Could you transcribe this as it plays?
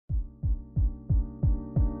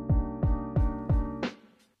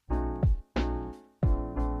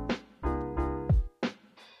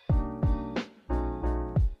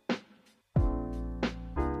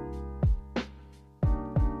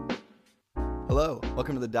Hello,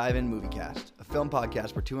 welcome to the Dive-In Moviecast, a film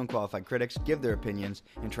podcast where two unqualified critics give their opinions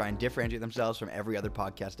and try and differentiate themselves from every other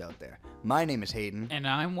podcast out there. My name is Hayden. And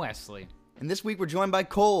I'm Wesley. And this week we're joined by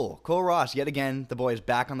Cole Ross. Yet again, the boy is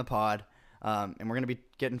back on the pod, and we're going to be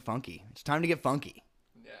getting funky. It's time to get funky.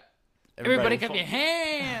 Yeah. Everybody clap your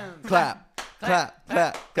hands! Clap,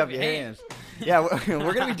 your hands. Yeah,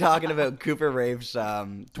 we're going to be talking about Cooper Raiff's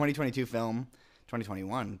 2022 film,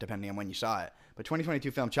 2021, depending on when you saw it, but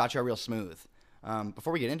 2022 film, Cha-Cha Real Smooth.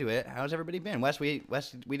 Before we get into it, how's everybody been? Wes, we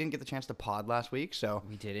didn't get the chance to pod last week, so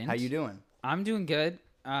we didn't. How you doing? I'm doing good.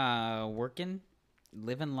 Working,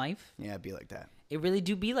 living life. Yeah, it'd be like that. It really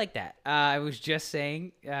do be like that. I was just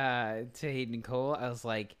saying to Hayden and Cole, I was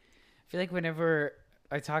like, I feel like whenever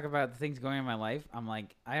I talk about the things going on in my life, I'm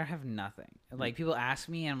like, I don't have nothing. Like, people ask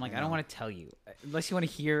me, and I'm like, I don't want to tell you. Unless you want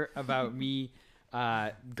to hear about me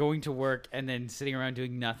going to work and then sitting around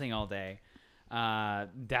doing nothing all day.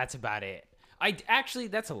 That's about it.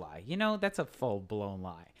 That's a lie. You know, that's a full-blown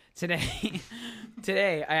lie.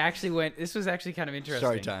 Today, I actually went. This was actually kind of interesting.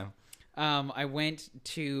 Story time. I went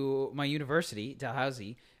to my university,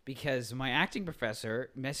 Dalhousie, because my acting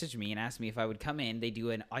professor messaged me and asked me if I would come in. They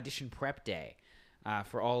do an audition prep day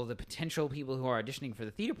for all of the potential people who are auditioning for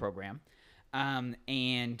the theater program,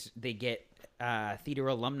 and they get theater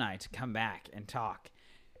alumni to come back and talk.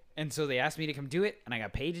 And so they asked me to come do it, and I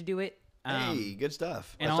got paid to do it. Hey, good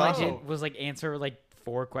stuff. And all I did was answer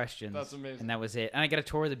 4 questions. That's amazing. And that was it. And I got a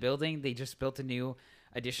tour of the building. They just built a new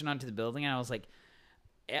addition onto the building, and I was like,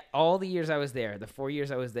 all the years I was there, the 4 years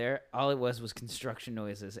I was there, all it was construction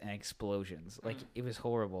noises and explosions. It was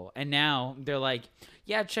horrible. And now they're like,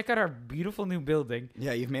 yeah, check out our beautiful new building.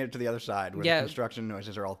 Yeah, you've made it to the other side where the construction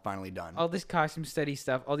noises are all finally done. All this costume study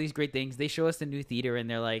stuff, all these great things. They show us the new theater, and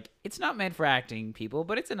they're like, it's not meant for acting people,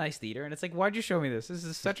 but it's a nice theater. And it's like, why'd you show me this? This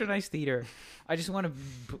is such a nice theater. I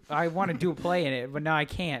want to do a play in it, but now I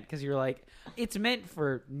can't because you're like, it's meant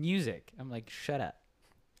for music. I'm like, shut up.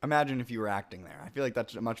 Imagine if you were acting there. I feel like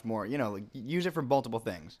that's much more, use it for multiple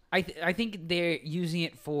things. I think they're using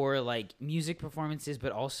it for music performances,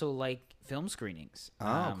 but also film screenings.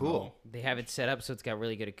 Oh, cool. They have it set up so it's got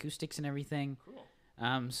really good acoustics and everything.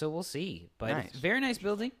 Cool. So we'll see. But nice. It's a very nice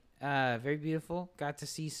building. Very beautiful. Got to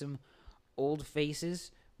see some old faces.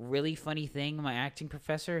 Really funny thing. My acting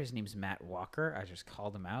professor, his name's Matt Walker. I just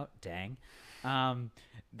called him out. Dang.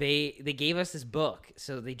 They gave us this book.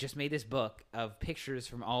 So they just made this book of pictures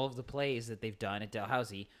from all of the plays that they've done at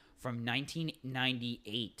Dalhousie from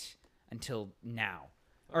 1998 until now.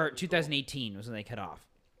 Or 2018 was when they cut off.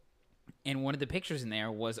 And one of the pictures in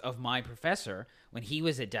there was of my professor when he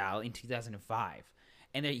was at Dal in 2005.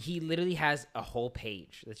 And he literally has a whole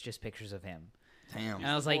page that's just pictures of him. Damn. And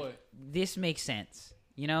I was like, this makes sense.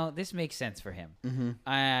 This makes sense for him.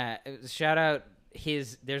 Mm-hmm. Shout out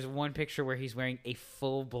there's one picture where he's wearing a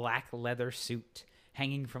full black leather suit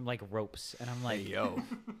hanging from ropes. And I'm like, hey, yo,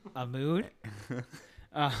 a mood?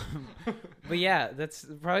 But yeah, that's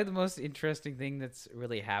probably the most interesting thing that's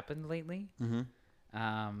really happened lately.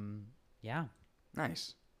 Mm-hmm. Yeah.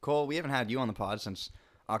 Nice. Cole, we haven't had you on the pod since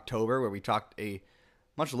October, where we talked a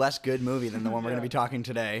much less good movie than the one we're going to be talking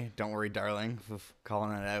today. Don't worry, darling.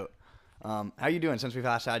 Calling it out. How you doing since we've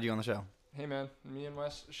last had you on the show? Hey, man. Me and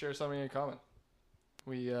Wes share something in common.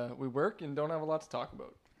 We work and don't have a lot to talk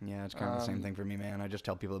about. Yeah, it's kind of the same thing for me, man. I just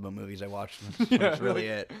tell people about movies I watched. That's really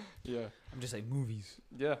it. Yeah. I'm just like, movies.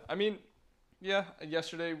 Yeah. I mean,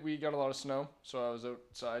 yesterday we got a lot of snow, so I was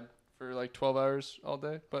outside for 12 hours all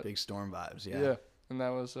day. But big storm vibes, yeah. Yeah. And that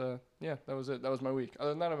was that was it. That was my week. Other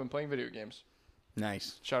than that, I've been playing video games.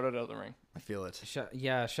 Nice. Shout out Elden Ring. I feel it. Shout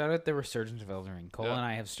out the resurgence of Elden Ring. Cole Yeah. and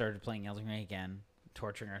I have started playing Elden Ring again,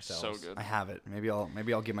 torturing ourselves. So good. I have it. Maybe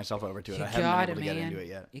I'll give myself over to it. You I haven't been able to man. get into it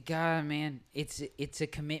yet. You got it, man. It's a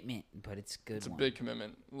commitment, but it's good. It's a big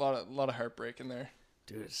commitment. A lot of heartbreak in there.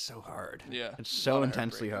 Dude, it's so hard. Yeah. It's so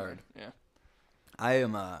intensely hard. Yeah.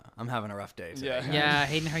 I'm having a rough day today. Yeah,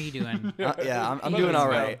 Hayden, how you doing? I'm doing all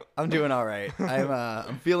right. I'm doing all right.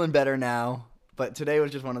 I'm feeling better now, but today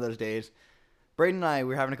was just one of those days. Braden and I, we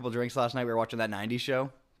were having a couple drinks last night. We were watching that 90s show.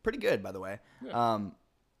 Pretty good, by the way. Yeah.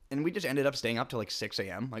 And we just ended up staying up till 6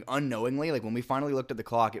 a.m. Unknowingly. When we finally looked at the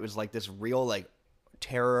clock, it was this real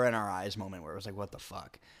terror in our eyes moment where it was what the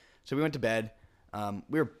fuck. So we went to bed.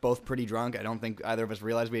 We were both pretty drunk. I don't think either of us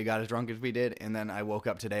realized we got as drunk as we did. And then I woke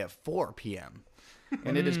up today at 4 p.m.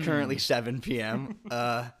 And it is currently 7 p.m.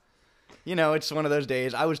 It's one of those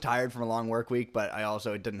days. I was tired from a long work week, but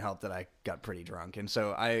it didn't help that I got pretty drunk. And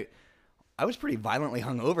so I was pretty violently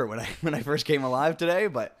hungover when I first came alive today,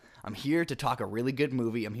 but I'm here to talk a really good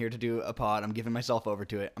movie. I'm here to do a pod. I'm giving myself over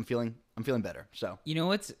to it. I'm feeling better. So You know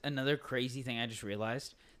what's another crazy thing I just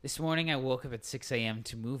realized? This morning I woke up at 6 a.m.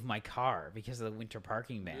 to move my car because of the winter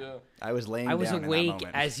parking ban. Yeah. I was laying I was down awake in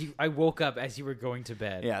that moment. I woke up as you were going to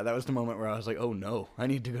bed. Yeah, that was the moment where I was like, oh no, I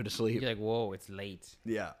need to go to sleep. You're like, whoa, it's late.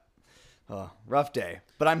 Yeah. Rough day.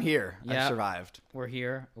 But I'm here. Yeah. I survived. We're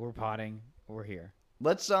here. We're potting. We're here.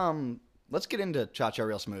 Let's get into Cha-Cha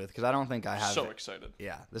Real Smooth because I don't think I have So it. excited.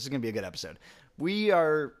 Yeah, this is gonna be a good episode. We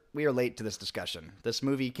are late to this discussion. This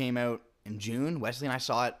movie came out in June. Wesley and I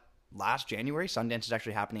saw it last January. Sundance is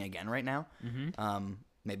actually happening again right now. Mm-hmm.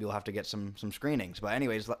 Maybe we'll have to get some screenings. But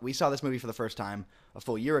anyways, we saw this movie for the first time a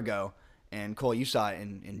full year ago. And Cole, you saw it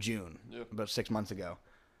in June, about 6 months ago.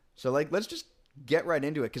 So let's just get right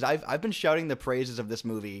into it because I've been shouting the praises of this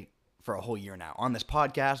movie for a whole year now on this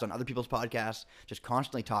podcast, on other people's podcasts, just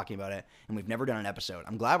constantly talking about it, and we've never done an episode.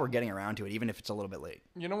 I'm glad we're getting around to it, even if it's a little bit late.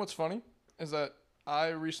 You know what's funny is that I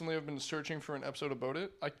recently have been searching for an episode about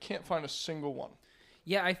it. I can't find a single one.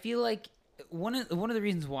 Yeah, I feel like one of the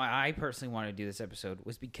reasons why I personally wanted to do this episode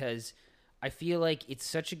was because I feel like it's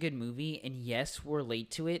such a good movie, and yes, we're late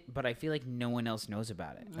to it, but I feel like no one else knows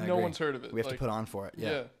about it. I No agree. one's heard of it. We have to put on for it.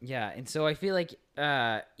 Yeah. Yeah, and so I feel like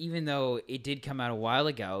even though it did come out a while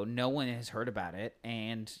ago, no one has heard about it,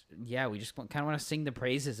 and yeah, we just kind of want to sing the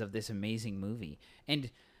praises of this amazing movie. And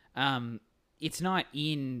it's not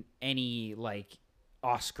in any like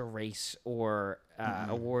Oscar race or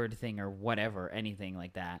award thing or whatever, anything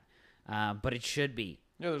like that, but it should be.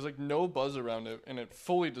 Yeah, there's like no buzz around it, and it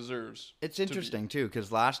fully deserves. It's interesting too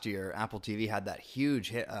because last year Apple TV had that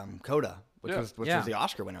huge hit, Coda, which was the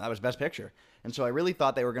Oscar winner. That was Best Picture, and so I really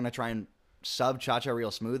thought they were going to try and sub Cha-Cha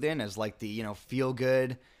Real Smooth in as like the feel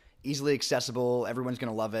good, easily accessible, everyone's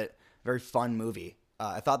going to love it, very fun movie.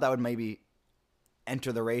 I thought that would maybe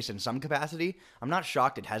enter the race in some capacity. I'm not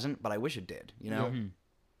shocked it hasn't, but I wish it did. You know? Mm-hmm.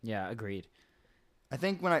 Yeah, agreed. I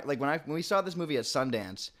think when we saw this movie at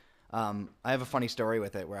Sundance. I have a funny story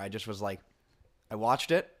with it where I just was like, we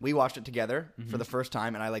watched it together for the first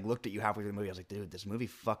time, and I like looked at you halfway through the movie. I was like, dude, this movie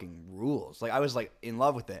fucking rules. Like I was like in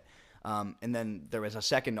love with it. And then there was a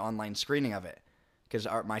second online screening of it because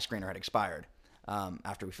my screener had expired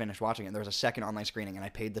after we finished watching it. There was a second online screening, and I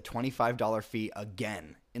paid the $25 fee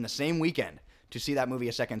again in the same weekend to see that movie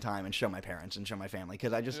a second time and show my parents and show my family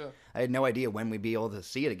because I had no idea when we'd be able to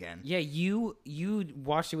see it again. Yeah, you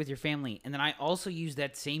watched it with your family, and then I also used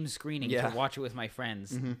that same screening to watch it with my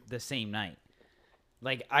friends the same night.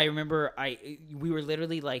 Like I remember, we were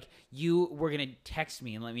literally like, you were gonna text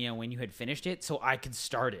me and let me know when you had finished it so I could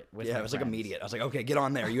start it with. Yeah, my it was like friends. immediate. I was like, okay, get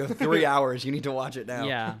on there. You have 3 hours. You need to watch it now.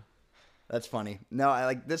 Yeah. That's funny. No, I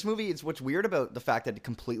like this movie. It's what's weird about the fact that it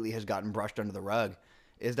completely has gotten brushed under the rug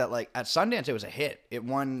is that like at Sundance it was a hit. It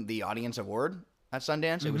won the audience award at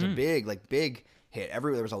Sundance. It was a big hit.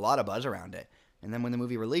 There was a lot of buzz around it. And then when the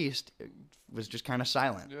movie released, it was just kind of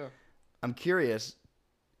silent. Yeah. I'm curious.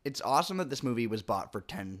 It's awesome that this movie was bought for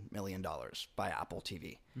 $10 million by Apple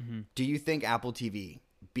TV. Do you think Apple TV,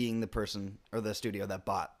 being the person or the studio that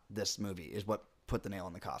bought this movie, is what put the nail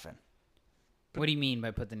in the coffin? What do you mean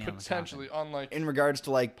by put the nail in the coffin? Potentially, on like In regards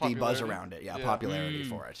to like the buzz Popularity? around it, Yeah. popularity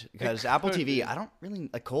for it. Because Apple could TV, be. I don't really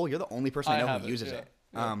like Cole. You're the only person I know have who it, uses yeah. it.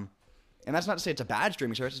 Yeah. And that's not to say it's a bad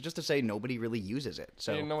streaming service. It's just to say nobody really uses it.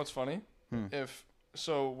 So you know what's funny? When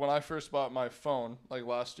I first bought my phone like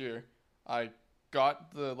last year, I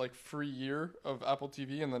got the like free year of Apple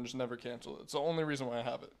TV and then just never canceled it. It's the only reason why I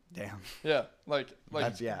have it. damn. Yeah, like But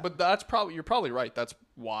that's you're probably right. That's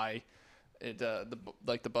why it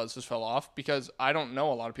the buzz just fell off because I don't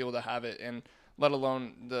know a lot of people that have it, and let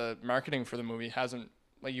alone the marketing for the movie hasn't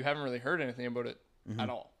you haven't really heard anything about it at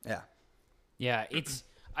all. Yeah. Yeah, it's.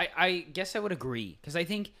 I guess I would agree because I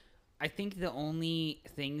think the only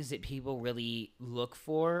things that people really look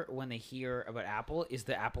for when they hear about Apple is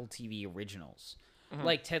the Apple TV originals,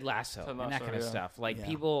 like Ted Lasso and that kind of stuff. Like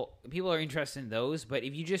people are interested in those, but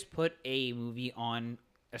if you just put a movie on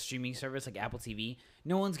a streaming service like Apple TV,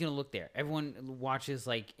 no one's gonna look there. Everyone watches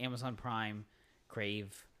like Amazon Prime,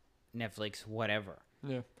 Crave, Netflix, whatever.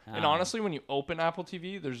 Yeah. And honestly, when you open Apple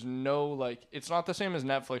TV, there's no it's not the same as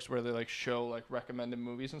Netflix where they show recommended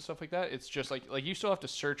movies and stuff like that. It's just like you still have to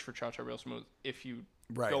search for Cha-Cha Real Smooth if you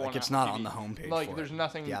Right. go Like on it's Apple not TV. on the homepage. for there's it.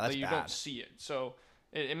 nothing Yeah, that's you bad. don't see it. So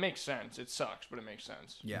it makes sense. It sucks, but it makes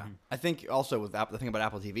sense. Yeah. I think also with the thing about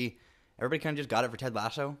Apple TV, everybody kind of just got it for Ted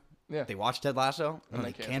Lasso. Yeah. They watched Ted Lasso and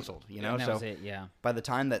they they canceled. You know, And that so was it. Yeah. by the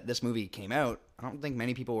time that this movie came out, I don't think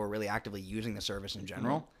many people were really actively using the service in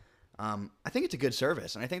general. I think it's a good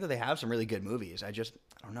service, and I think that they have some really good movies. I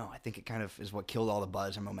don't know. I think it kind of is what killed all the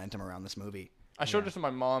buzz and momentum around this movie. I showed it to my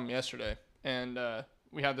mom yesterday, and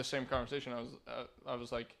we had the same conversation. I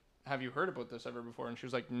was like, "Have you heard about this ever before?" And she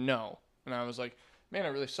was like, "No." And I was like, man, it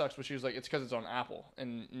really sucks. But she was like, it's because it's on Apple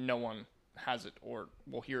and no one has it or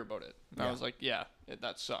will hear about it. And I was like, yeah,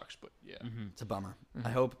 that sucks, but yeah. It's a bummer. I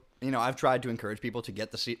hope, I've tried to encourage people to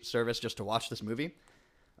get the service just to watch this movie.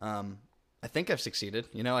 I think I've succeeded.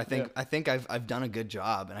 I think I've done a good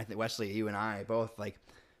job. And I think Wesley, you and I both, like,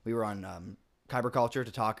 we were on Kyber Culture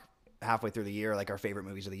to talk halfway through the year, like our favorite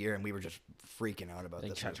movies of the year, and we were just freaking out about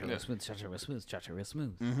this. Cha-cha real smooth, cha-cha real smooth, cha-cha real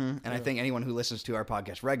smooth. And I think anyone who listens to our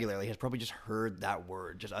podcast regularly has probably just heard that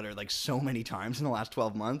word just uttered like so many times in the last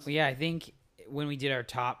 12 months. Well, yeah, I think when we did our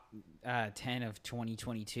top 10 of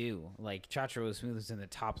 2022, like cha-cha real smooth was in the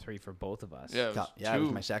top 3 for both of us. Yeah, it was, it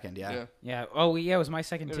was my second. Yeah. Oh, yeah, it was my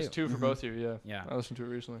second It too. was 2 for both of you. Yeah. Yeah. I listened to it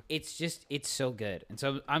recently. It's so good, and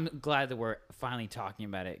so I'm glad that we're finally talking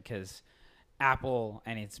about it because Apple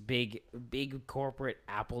and its big corporate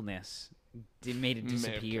Apple-ness made it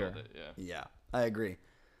disappear. Yeah, I agree.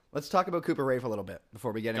 Let's talk about Cooper Raiff a little bit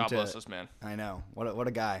before we get into. God bless this man. I know. What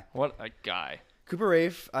a guy. What a guy. Cooper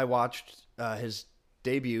Raiff. I watched his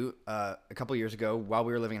debut a couple years ago while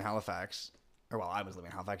we were living in Halifax, or while I was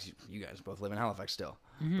living in Halifax. You guys both live in Halifax still.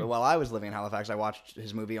 But while I was living in Halifax, I watched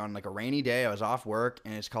his movie on like a rainy day. I was off work,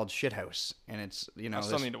 and it's called Shithouse. And it's I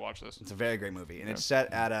still need to watch this. It's a very great movie, and it's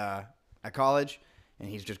set at college, and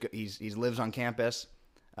he lives on campus,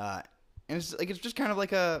 and it's just kind of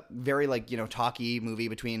like a very talky movie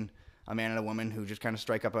between a man and a woman who just kind of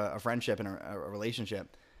strike up a friendship and a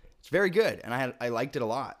relationship. It's very good, and I liked it a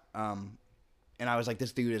lot. And I was like,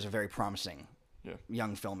 this dude is a very promising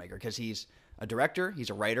young filmmaker because he's a director,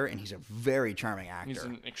 he's a writer, and he's a very charming actor. He's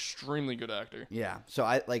an extremely good actor. Yeah, so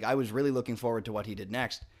I was really looking forward to what he did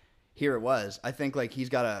next. Here it was. I think he's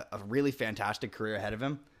got a really fantastic career ahead of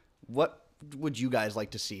him. What would you guys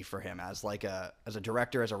like to see for him as a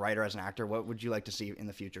director, as a writer, as an actor? What would you like to see in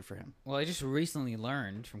the future for him? Well, I just recently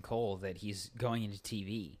learned from Cole that he's going into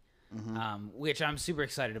TV, which I'm super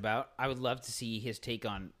excited about. I would love to see his take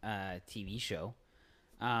on a TV show.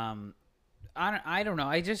 I don't know.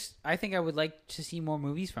 I think I would like to see more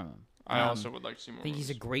movies from him. I also would like to see more I think movies.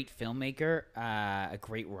 he's a great filmmaker, a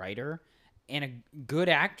great writer, and a good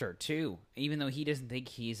actor too. Even though he doesn't think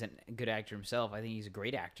he's a good actor himself, I think he's a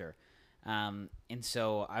great actor. And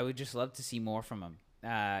so I would just love to see more from him.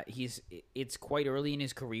 It's quite early in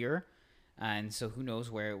his career, and so who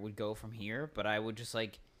knows where it would go from here. But I would just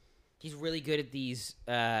he's really good at these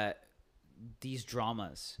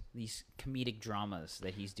dramas, these comedic dramas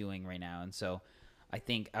that he's doing right now. And so I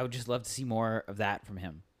think I would just love to see more of that from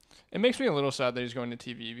him. It makes me a little sad that he's going to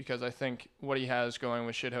TV because I think what he has going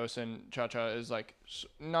with Shithouse and Cha-Cha is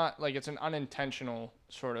not it's an unintentional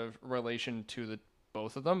sort of relation to the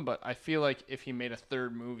both of them, but I feel like if he made a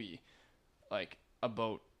third movie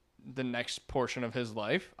about the next portion of his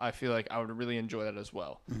life, I feel like I would really enjoy that as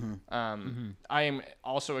well. I am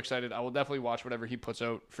also excited. I will definitely watch whatever he puts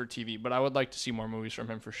out for TV, but I would like to see more movies from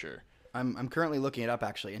him for sure. I'm currently looking it up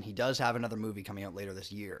actually, and he does have another movie coming out later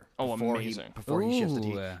this year. Oh, amazing! Before he shifts to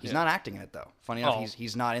TV. He's not acting in it though. Funny enough,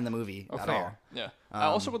 he's not in the movie at all. Yeah. I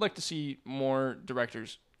also would like to see more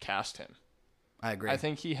directors cast him. I agree. I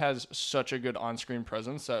think he has such a good on-screen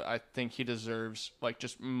presence that I think he deserves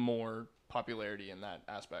just more popularity in that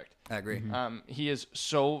aspect. I agree. He is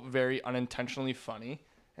so very unintentionally funny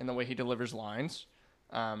in the way he delivers lines.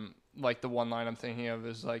 The one line I'm thinking of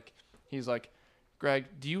is he's like, Greg,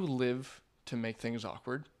 do you live to make things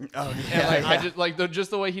awkward? Oh, yeah. And I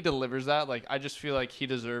just the way he delivers that, I just feel like he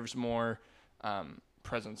deserves more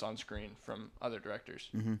presence on screen from other directors.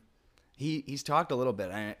 Mm-hmm. He's talked a little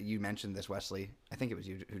bit. You mentioned this, Wesley. I think it was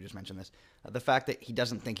you who just mentioned this. The fact that he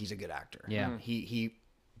doesn't think he's a good actor. Yeah. He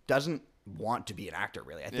doesn't want to be an actor,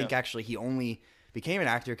 really. I think actually he only became an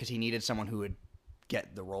actor because he needed someone who would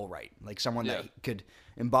get the role right, someone that could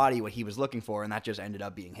embody what he was looking for, and that just ended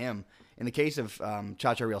up being him. In the case of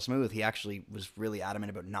Cha-Cha Real Smooth, he actually was really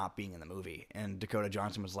adamant about not being in the movie, and Dakota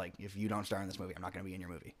Johnson was like, if you don't star in this movie, I'm not going to be in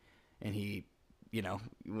your movie. And he,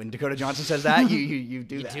 when Dakota Johnson says that, you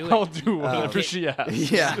do that. I'll do whatever she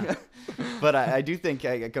asks. Yeah. But I do think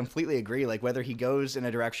I completely agree. Whether he goes in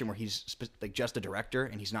a direction where he's just a director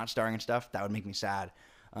and he's not starring in stuff, that would make me sad.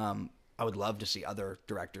 I would love to see other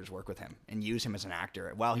directors work with him and use him as an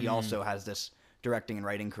actor while he also has this directing and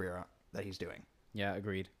writing career that he's doing. Yeah,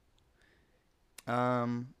 agreed.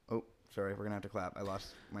 Oh, sorry, we're going to have to clap. I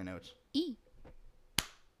lost my notes.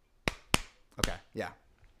 Okay, yeah.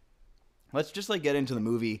 Let's just get into the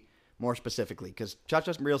movie more specifically, because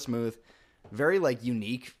Cha-Cha's Real Smooth, very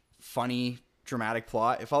unique, funny, dramatic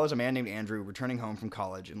plot. It follows a man named Andrew returning home from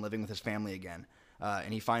college and living with his family again,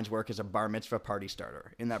 and he finds work as a bar mitzvah party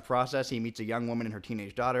starter. In that process, he meets a young woman and her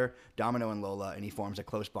teenage daughter, Domino and Lola, and he forms a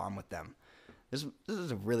close bond with them. this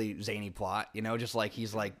is a really zany plot, you know, just like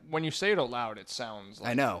he's like, When you say it out loud, it sounds like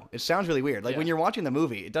I know, it sounds really weird. Like Yeah. when you're watching the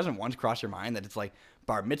movie, it doesn't once cross your mind that it's like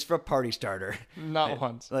bar mitzvah party starter. not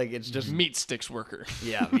once. Like it's just Meat sticks worker.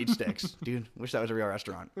 yeah, meat sticks, dude. Wish that was a real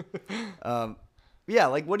restaurant. Yeah,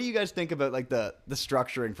 like what do you guys think about like the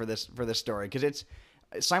structuring for this story? Because it's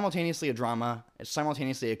simultaneously a drama, it's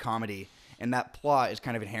simultaneously a comedy, and that plot is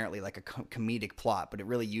kind of inherently like a comedic plot, but it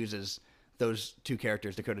really uses those two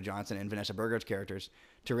characters, Dakota Johnson and Vanessa Berger's characters,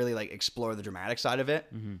 to really like explore the dramatic side of it.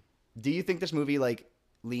 Mm-hmm. Do you think this movie like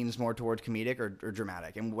leans more towards comedic or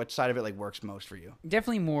dramatic, and what side of it like works most for you?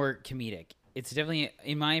 Definitely more comedic. It's definitely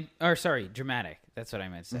dramatic. That's what I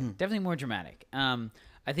meant to say. Definitely more dramatic.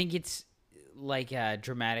 I think it's like a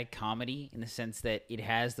dramatic comedy in the sense that it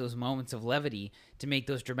has those moments of levity to make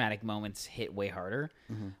those dramatic moments hit way harder.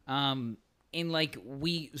 And like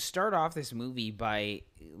we start off this movie by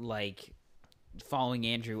like following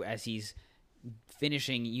Andrew as he's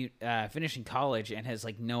finishing college and has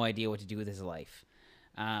like no idea what to do with his life.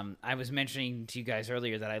 I was mentioning to you guys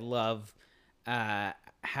earlier that I love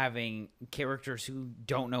having characters who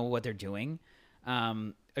don't know what they're doing.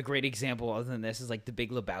 A great example other than this is like The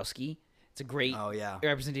Big Lebowski. It's a great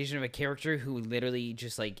representation of a character who literally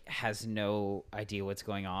just like has no idea what's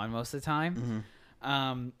going on most of the time.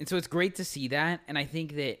 And so it's great to see that. And I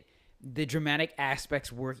think that the dramatic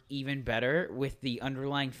aspects work even better with the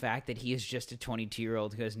underlying fact that he is just a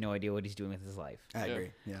 22-year-old who has no idea what he's doing with his life. I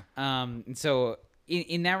agree. Yeah. And so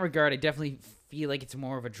in that regard, I definitely feel like it's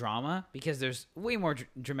more of a drama because there's way more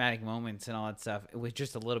dramatic moments and all that stuff with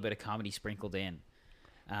just a little bit of comedy sprinkled in.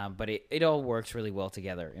 But it all works really well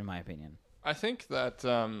together, in my opinion. I think that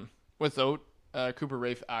without Cooper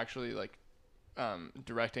Raiff actually like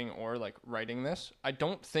directing or like writing this, I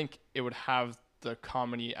don't think it would have the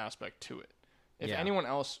comedy aspect to it. If anyone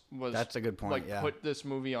else was that's a good point. Like put this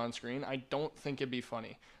movie on screen, I don't think it'd be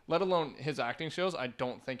funny. Let alone his acting skills, I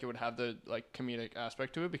don't think it would have the like comedic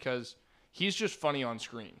aspect to it because he's just funny on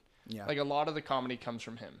screen. Yeah, like a lot of the comedy comes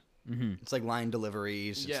from him. Mm-hmm. It's like line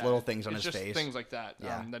deliveries, it's little things on his just face, things like that.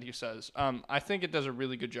 That he says. I think it does a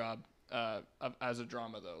really good job as a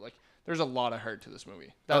drama though. Like there's a lot of heart to this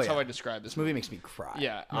movie. That's how I describe this movie. Makes me cry.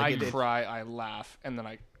 Yeah, like I cry, I laugh, and then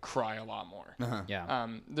I cry a lot more. Yeah.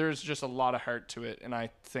 There's just a lot of heart to it, and I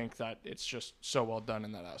think that it's just so well done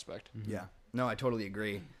in that aspect. Yeah. No, I totally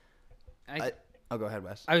agree. I'll go ahead,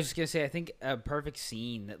 Wes. I was just gonna say, I think a perfect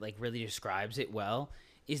scene that like really describes it well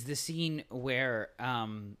is the scene where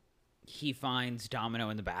he finds Domino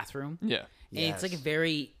in the bathroom. Yeah. And it's like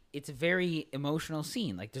it's a very emotional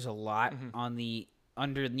scene. Like there's a lot on the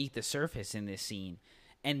underneath the surface in this scene.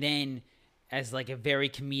 And then as like a very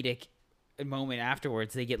comedic moment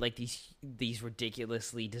afterwards, they get like these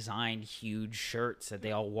ridiculously designed huge shirts that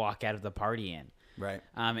they all walk out of the party in. Right.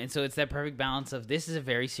 And so it's that perfect balance of this is a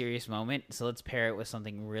very serious moment, so let's pair it with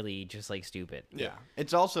something really just like stupid. Yeah.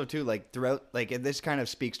 It's also too like throughout like this kind of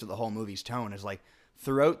speaks to the whole movie's tone is like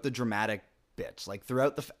throughout the dramatic bits, like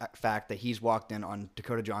throughout the fact that he's walked in on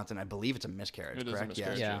Dakota Johnson, I believe it's a miscarriage, it correct? Is a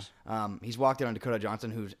miscarriage, Yeah. He's walked in on Dakota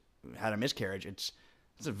Johnson who's had a miscarriage. It's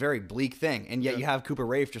a very bleak thing, and yet you have Cooper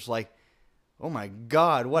Raiff just like, oh my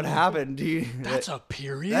God, what happened? That's a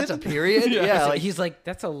period. That's a period. Yeah, like, he's like,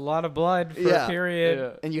 that's a lot of blood for a period.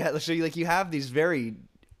 Yeah. And you have these very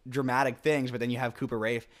dramatic things, but then you have Cooper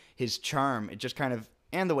Raiff, his charm, it just kind of,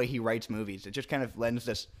 and the way he writes movies, it just kind of lends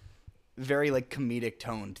this very like comedic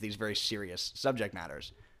tone to these very serious subject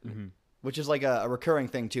matters, which is like a recurring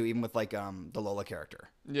thing too, even with like the Lola character.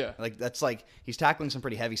 Yeah, like that's like he's tackling some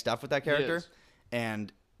pretty heavy stuff with that character,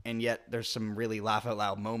 and yet there's some really laugh out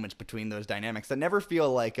loud moments between those dynamics that never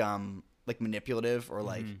feel like manipulative or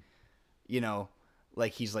like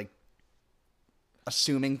like he's like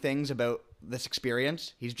assuming things about this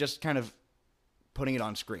experience. He's just kind of putting it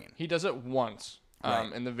on screen. He does it once.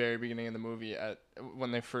 In the very beginning of the movie,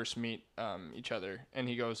 when they first meet each other, and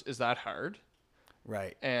he goes, "Is that hard?"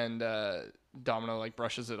 Right. And Domino like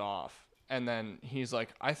brushes it off, and then he's like,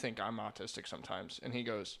 "I think I'm autistic sometimes," and he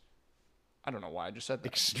goes, "I don't know why I just said that."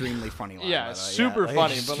 Extremely funny line. Yeah, super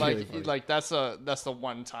funny, but really funny. like that's the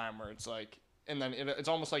one time where it's like, and then it's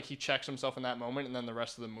almost like he checks himself in that moment, and then the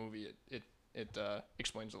rest of the movie it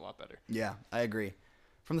explains it a lot better. Yeah, I agree.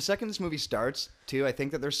 From the second this movie starts, too, I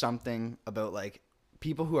think that there's something about like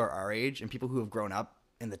people who are our age and people who have grown up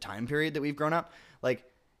in the time period that we've grown up. Like,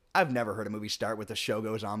 I've never heard a movie start with "The Show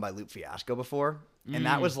Goes On" by Luke Fiasco before. And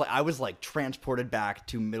that was like, I was like transported back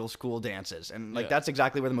to middle school dances. And like, that's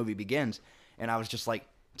exactly where the movie begins. And I was just like,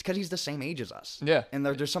 it's because he's the same age as us. Yeah. And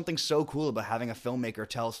there's something so cool about having a filmmaker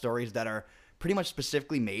tell stories that are pretty much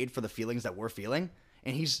specifically made for the feelings that we're feeling.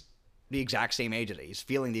 And he's the exact same age as us. He's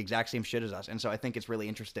feeling the exact same shit as us. And so I think it's really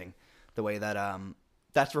interesting the way that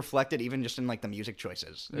that's reflected even just in like the music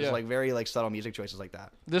choices. There's like very like subtle music choices like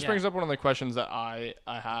that. This brings up one of the questions that I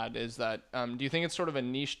had is that do you think it's sort of a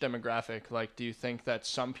niche demographic? Like, do you think that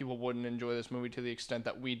some people wouldn't enjoy this movie to the extent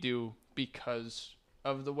that we do because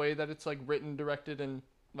of the way that it's like written, directed, and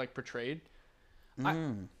like portrayed?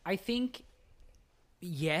 I think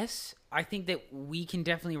yes. I think that we can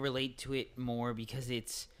definitely relate to it more because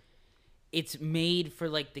it's made for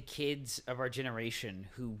like the kids of our generation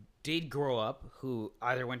who did grow up, who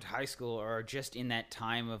either went to high school or are just in that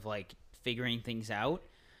time of like figuring things out,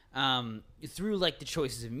 through like the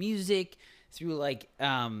choices of music, through like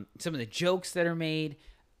some of the jokes that are made,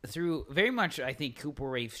 through very much I think Cooper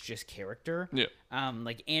Raiff's just character. Yeah.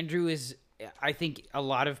 Like Andrew is, I think a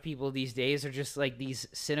lot of people these days are just like these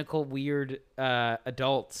cynical, weird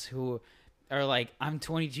adults who are like, I'm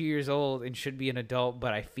 22 years old and should be an adult,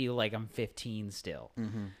 but I feel like I'm 15 still.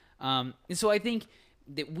 And so I think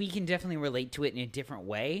that we can definitely relate to it in a different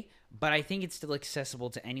way, but I think it's still accessible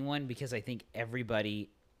to anyone because I think everybody,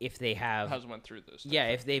 if they has went through this.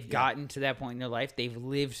 If they've gotten to that point in their life, they've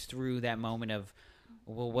lived through that moment of,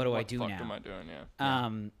 well, what do I do now? What the fuck am I doing?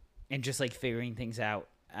 Yeah. And just like figuring things out.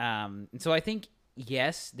 And so I think,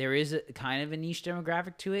 yes, there is a kind of a niche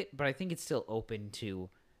demographic to it, but I think it's still open to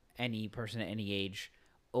any person at any age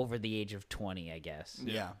over the age of 20, I guess.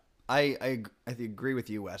 Yeah. I agree with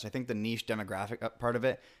you, Wes. I think the niche demographic part of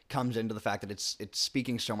it comes into the fact that it's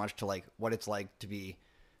speaking so much to like what it's like to be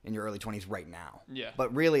in your early 20s right now. Yeah.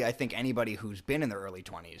 But really, I think anybody who's been in their early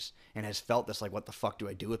 20s and has felt this like, what the fuck do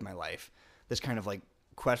I do with my life? This kind of like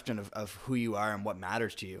question of who you are and what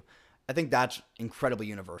matters to you. I think that's incredibly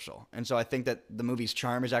universal. And so I think that the movie's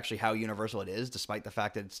charm is actually how universal it is, despite the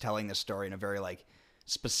fact that it's telling this story in a very like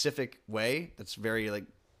specific way that's very like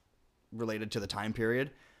related to the time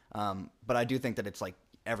period. But I do think that it's like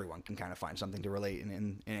everyone can kind of find something to relate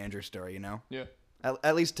in Andrew's story, you know? Yeah.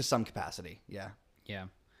 At least to some capacity. Yeah. Yeah.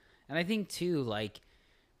 And I think too, like,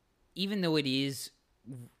 even though it is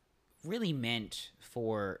really meant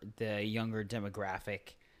for the younger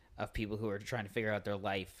demographic of people who are trying to figure out their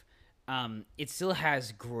life, it still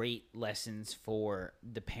has great lessons for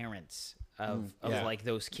the parents of like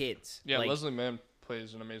those kids. Yeah. Like, Leslie Mann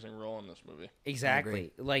plays an amazing role in this movie.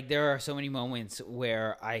 Exactly. Like there are so many moments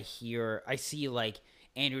where I see like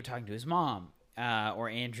Andrew talking to his mom, or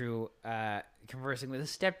Andrew conversing with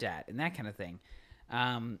his stepdad and that kind of thing.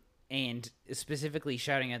 And specifically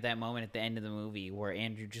shouting at that moment at the end of the movie where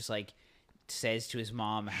Andrew just like says to his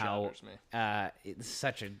mom how it's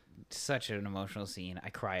such an emotional scene.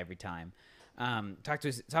 I cry every time. Talk to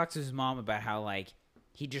his mom about how like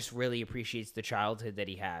he just really appreciates the childhood that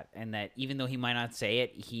he had, and that even though he might not say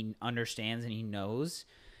it, he understands and he knows.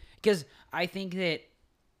 Because I think that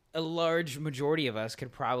a large majority of us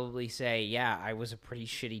could probably say, yeah, I was a pretty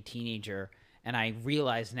shitty teenager, and I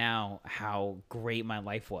realize now how great my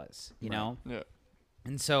life was, you know? Yeah.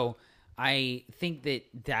 And so I think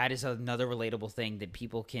that is another relatable thing that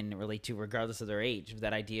people can relate to regardless of their age,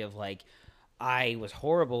 that idea of like, I was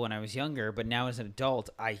horrible when I was younger, but now as an adult,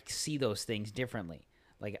 I see those things differently.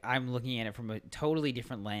 Like, I'm looking at it from a totally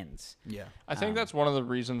different lens. Yeah. I think that's one of the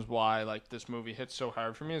reasons why, like, this movie hits so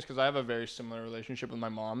hard for me is because I have a very similar relationship with my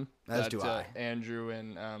mom. As do I. Andrew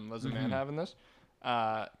and Leslie Mann have in this.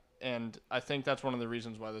 And I think that's one of the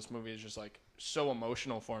reasons why this movie is just, like, so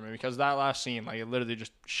emotional for me. Because that last scene, like, it literally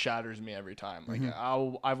just shatters me every time. Like,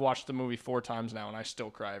 I've watched the movie 4 times now, and I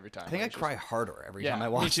still cry every time. I think I cry harder every time I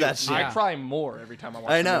me watch too. that scene. I cry more every time I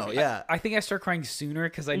watch I the know, movie. yeah. I think I start crying sooner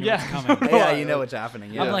because I know it's coming. Yeah, you know what's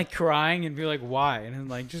happening. Yeah. I'm like crying and be like, why? And I'm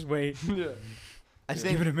like, just wait. I Just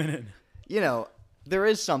think, give it a minute. you know, there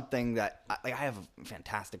is something that I have a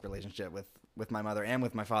fantastic relationship with my mother and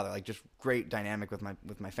with my father, like just great dynamic with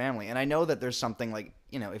my family. And I know that there's something like,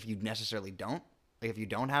 you know, if you necessarily don't, like if you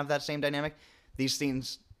don't have that same dynamic, these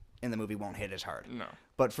scenes in the movie won't hit as hard. No.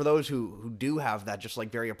 But for those who do have that just like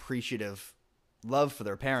very appreciative love for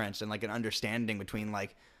their parents and like an understanding between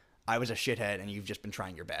like, I was a shithead and you've just been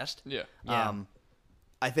trying your best. Yeah.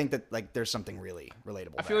 I think that like there's something really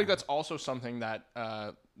relatable. I feel like that's also something that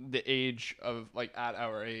the age of like at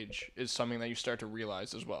our age is something that you start to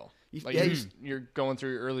realize as well. Like you're going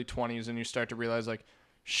through your early 20s and you start to realize like,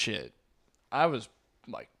 shit, I was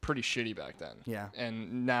like pretty shitty back then. Yeah.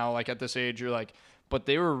 And now like at this age you're like, but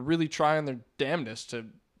they were really trying their damnedest to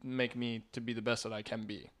make me to be the best that I can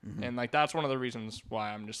be. And like that's one of the reasons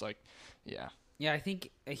why I'm just like, yeah. Yeah, I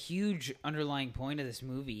think a huge underlying point of this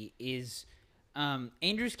movie is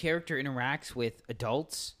Andrew's character interacts with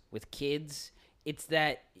adults, with kids. It's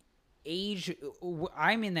that age.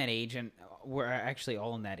 I'm in that age, and we're actually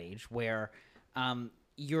all in that age where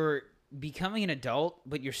you're becoming an adult,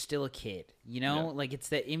 but you're still a kid. You know, like it's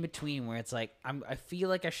that in between where it's like I feel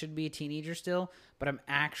like I should be a teenager still, but I'm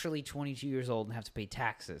actually 22 years old and have to pay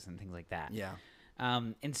taxes and things like that. Yeah.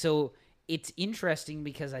 And so it's interesting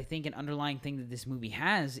because I think an underlying thing that this movie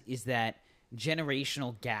has is that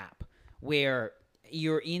generational gap where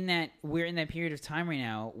we're in that period of time right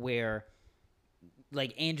now where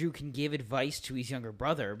like Andrew can give advice to his younger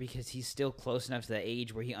brother because he's still close enough to that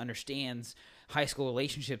age where he understands high school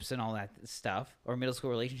relationships and all that stuff, or middle school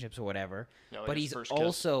relationships or whatever. Yeah, like but his he's first kiss.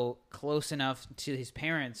 also close enough to his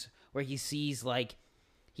parents where he sees like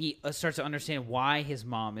he starts to understand why his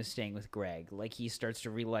mom is staying with Greg. Like he starts to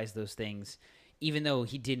realize those things even though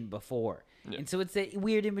he didn't before. Yeah. And so it's that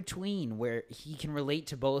weird in between where he can relate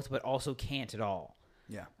to both but also can't at all.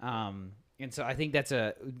 Yeah. And so I think that's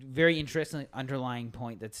a very interesting underlying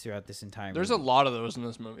point that's throughout this entire There's movie. a lot of those in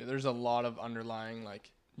this movie. There's a lot of underlying, like,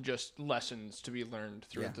 just lessons to be learned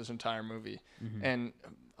throughout this entire movie. And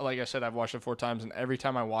like I said, I've watched it 4 times, and every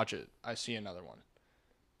time I watch it, I see another one.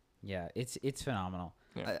 Yeah, it's phenomenal.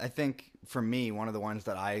 Yeah. I think for me, one of the ones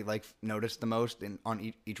that I like noticed the most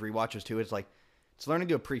on each rewatches too is like it's learning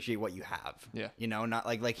to appreciate what you have. Yeah. You know, not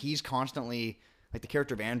like he's constantly like the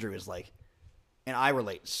character of Andrew is like, and I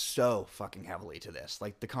relate so fucking heavily to this.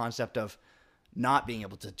 Like the concept of not being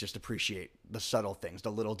able to just appreciate the subtle things,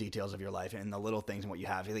 the little details of your life and the little things and what you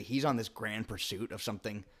have. Like, he's on this grand pursuit of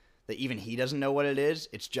something that even he doesn't know what it is.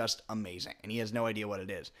 It's just amazing. And he has no idea what it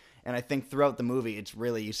is. And I think throughout the movie, it's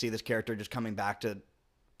really, you see this character just coming back to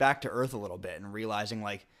earth a little bit and realizing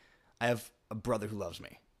like, I have a brother who loves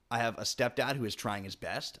me. I have a stepdad who is trying his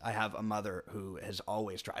best. I have a mother who has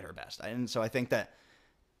always tried her best. And so I think that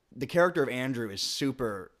the character of Andrew is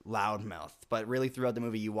super loudmouthed, but really throughout the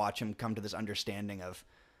movie, you watch him come to this understanding of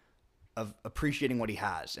appreciating what he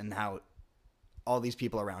has and how all these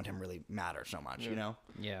people around him really matter so much, you know?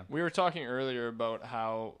 Yeah. We were talking earlier about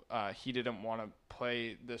how he didn't want to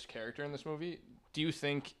play this character in this movie. Do you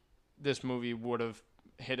think this movie would have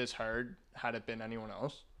hit as hard had it been anyone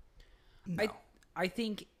else? No. I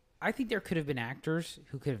think there could have been actors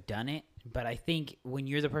who could have done it, but I think when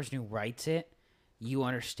you're the person who writes it, you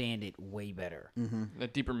understand it way better. A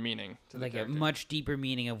deeper meaning to the Like character. a much deeper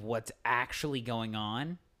meaning of what's actually going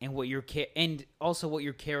on and what your and also what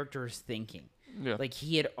your character is thinking. Yeah. Like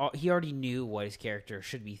he already knew what his character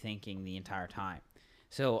should be thinking the entire time.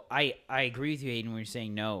 So I agree with you, Hayden, when you're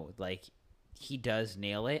saying no. Like he does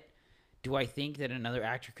nail it. Do I think that another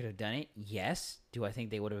actor could have done it? Yes. Do I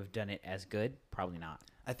think they would have done it as good? Probably not.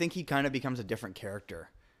 I think he kind of becomes a different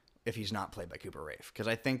character if he's not played by Cooper Raiff. Because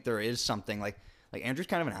I think there is something like Andrew's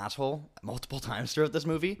kind of an asshole multiple times throughout this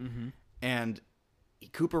movie. And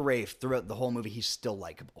Cooper Raiff, throughout the whole movie, he's still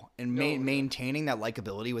likable. And maintaining that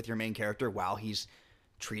likability with your main character while he's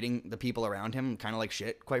treating the people around him kind of like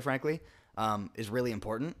shit, quite frankly, is really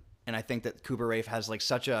important. And I think that Cooper Raiff has like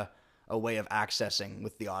such a way of accessing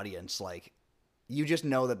with the audience. Like, you just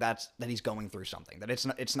know that he's going through something, that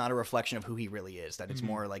it's not a reflection of who he really is, that it's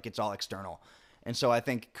more like it's all external. And so I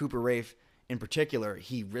think Cooper Raiff, in particular,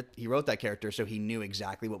 he wrote that character so he knew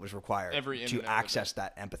exactly what was required to access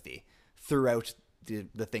that empathy throughout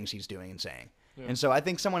the things he's doing and saying. Yeah. And so I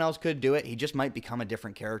think someone else could do it. He just might become a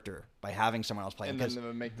different character by having someone else play him. And then it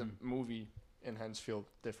would make the movie and hence feel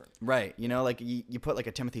different. Right. You know, like you put like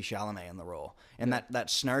a Timothy Chalamet in the role, and that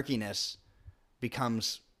snarkiness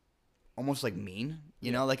becomes almost like mean.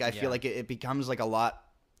 You know, like I feel like it becomes like a lot.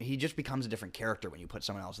 He just becomes a different character when you put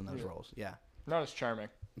someone else in those roles. Yeah. Not as charming.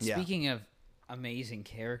 Speaking of amazing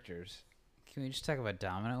characters, can we just talk about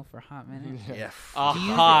Domino for a hot minute? Yeah. A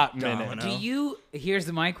hot minute. Domino.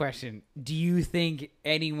 Here's my question. Do you think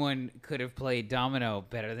anyone could have played Domino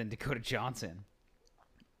better than Dakota Johnson?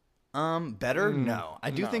 Better? No.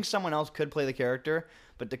 I do think someone else could play the character,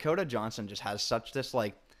 but Dakota Johnson just has such this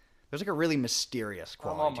like, there's like a really mysterious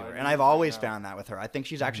quality to her. And I've always found that with her. I think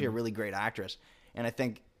she's actually a really great actress. And I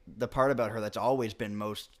think the part about her that's always been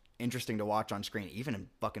most interesting to watch on screen, even in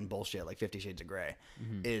fucking bullshit like 50 Shades of Grey,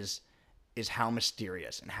 is how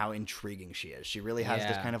mysterious and how intriguing she is. She really has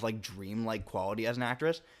this kind of like dreamlike quality as an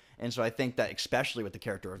actress. And so I think that especially with the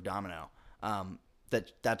character of Domino,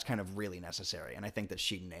 that's kind of really necessary. And I think that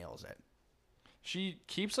she nails it. She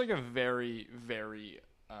keeps like a very, very,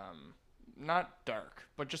 not dark,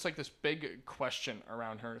 but just like this big question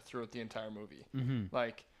around her throughout the entire movie.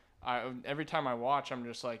 Like every time I watch, I'm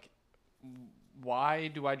just like, why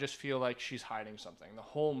do I just feel like she's hiding something? The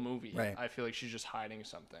whole movie, right. I feel like she's just hiding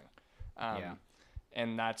something.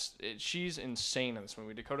 And she's insane in this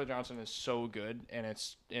movie. Dakota Johnson is so good, and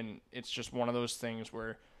it's just one of those things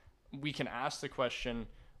where we can ask the question,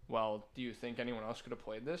 well, do you think anyone else could have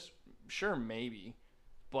played this? Sure, maybe.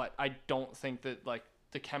 But I don't think that, like,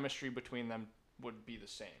 the chemistry between them would be the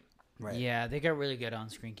same. Right. Yeah, they got really good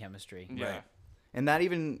on-screen chemistry. Yeah. Right. And that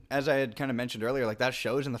even, as I had kind of mentioned earlier, like that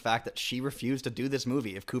shows in the fact that she refused to do this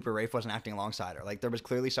movie if Cooper Raiff wasn't acting alongside her. Like there was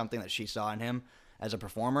clearly something that she saw in him as a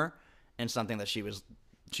performer, and something that she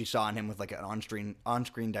saw in him with like an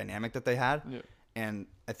on-screen dynamic that they had. Yeah. And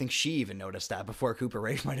I think she even noticed that before Cooper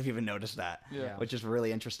Raiff might have even noticed that. Yeah. Which is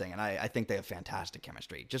really interesting. And I think they have fantastic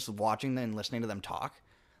chemistry. Just watching them and listening to them talk.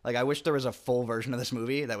 Like I wish there was a full version of this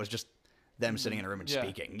movie that was just them sitting in a room and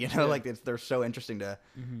speaking. You know, like they're so interesting to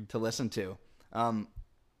listen to.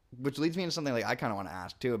 Which leads me into something like I kind of want to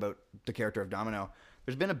ask too about the character of Domino.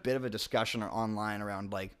 There's been a bit of a discussion online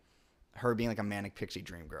around like her being like a manic pixie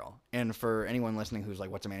dream girl. And for anyone listening who's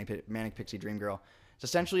like, what's a manic pixie dream girl? It's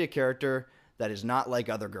essentially a character that is not like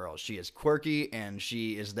other girls. She is quirky and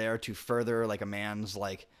she is there to further like a man's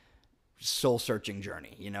like soul searching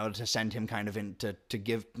journey, you know, to send him kind of in to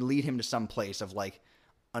lead him to some place of like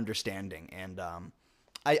understanding. And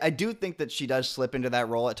I do think that she does slip into that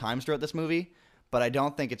role at times throughout this movie, but I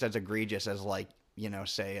don't think it's as egregious as like, you know,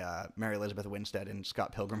 say Mary Elizabeth Winstead in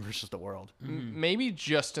Scott Pilgrim versus the World. Maybe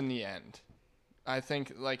just in the end. I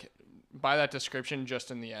think like by that description,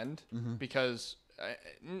 just in the end, because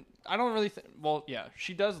I don't really think, well, yeah,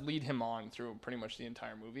 she does lead him on through pretty much the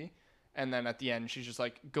entire movie. And then at the end, she's just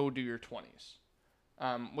like, go do your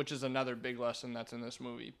 20s, which is another big lesson that's in this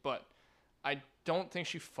movie. But I don't think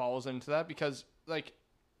she falls into that because, like,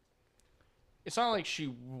 it's not like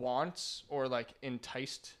she wants or, like,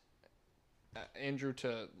 enticed Andrew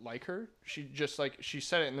to like her. She just, like, she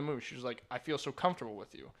said it in the movie. She was like, I feel so comfortable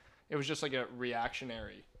with you. It was just, like, a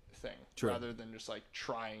reactionary thing rather than just, like,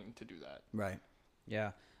 trying to do that. Right.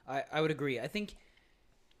 Yeah, I would agree. I think,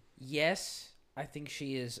 yes, I think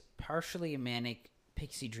she is partially a manic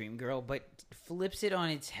pixie dream girl, but flips it on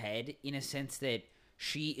its head in a sense that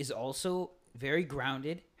she is also very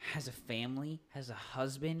grounded, has a family, has a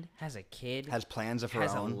husband, has a kid, Has plans of her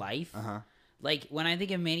has own. a life. Uh-huh. Like, when I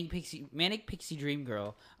think of manic pixie dream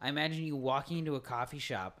girl, I imagine you walking into a coffee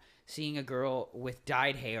shop, seeing a girl with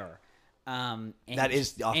dyed hair. And That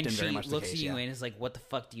is often and very she much the looks case, at you yeah. and is like, what the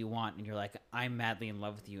fuck do you want? And you're like, I'm madly in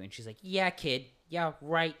love with you. And she's like, yeah, kid. Yeah,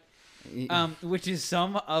 right. Which is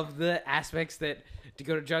some of the aspects that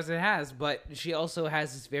Dakota Johnson has. But she also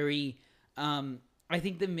has this very... I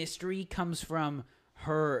think the mystery comes from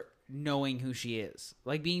her knowing who she is.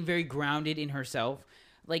 Like, being very grounded in herself.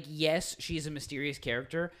 Like, yes, she is a mysterious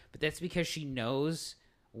character, but that's because she knows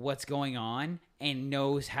what's going on and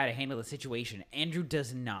knows how to handle the situation. Andrew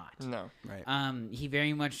does not. No. Right. He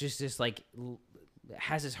very much just like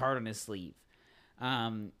has his heart on his sleeve.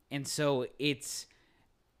 And so it's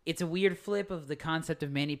a weird flip of the concept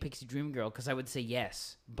of Manny Pixie Dream Girl, because I would say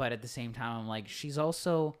yes, but at the same time I'm like, she's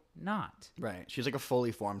also not. Right. She's like a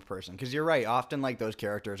fully formed person. Because you're right. Often like those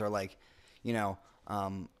characters are like, you know,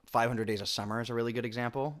 500 Days of Summer is a really good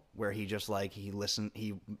example where he just like, he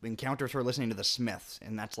encounters her listening to the Smiths,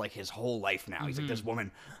 and that's like his whole life now. He's like, this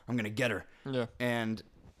woman, I'm going to get her. Yeah. And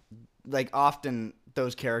like often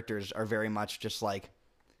those characters are very much just like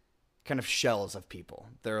kind of shells of people.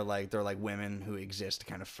 They're like women who exist to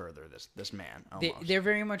kind of further this man. Almost. They're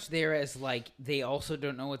very much there as like, they also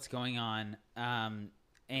don't know what's going on.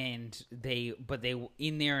 And they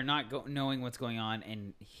in there not knowing what's going on,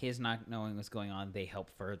 and his not knowing what's going on, they help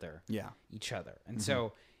further each other. And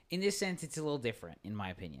so in this sense, it's a little different, in my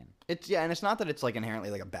opinion. And it's not that it's like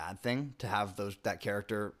inherently like a bad thing to have that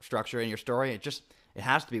character structure in your story. It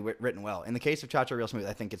has to be written well. In the case of Cha-Cha Real Smooth,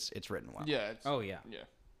 I think it's written well. Yeah. Yeah.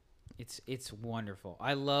 It's wonderful.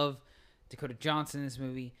 I love Dakota Johnson in this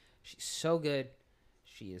movie. She's so good.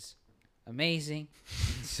 She is amazing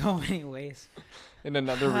in so many ways. In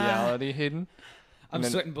another reality, Hayden. I'm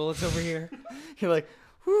sweating bullets over here. You're like,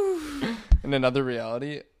 whew. In another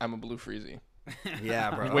reality, I'm a blue freezy.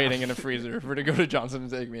 Yeah, bro. Waiting in a freezer for Dakota Johnson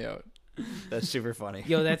to take me out. That's super funny.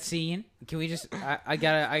 Yo, that scene. Can we just? I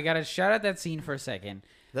gotta shout out that scene for a second.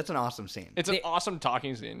 That's an awesome scene. It's an awesome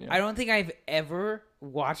talking scene. Yeah. I don't think I've ever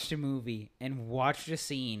watched a movie and watched a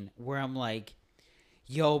scene where I'm like,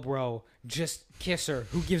 yo, bro, just kiss her.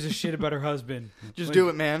 Who gives a shit about her husband? Just do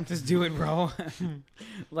it, man. Just do it, bro.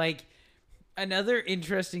 Like, another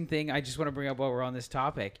interesting thing I just want to bring up while we're on this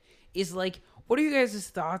topic is, like, what are you guys'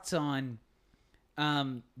 thoughts on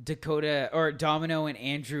Dakota or Domino and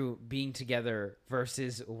Andrew being together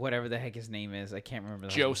versus whatever the heck his name is? I can't remember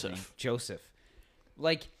the Joseph. name. Joseph.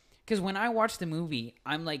 Like, because when I watch the movie,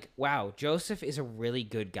 I'm like, wow, Joseph is a really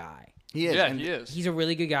good guy. He is. Yeah, and he is. He's a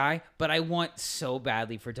really good guy, but I want so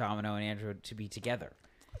badly for Domino and Andrew to be together.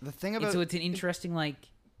 The thing about so it's an interesting like.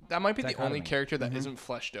 That might be the dichotomy. only character that isn't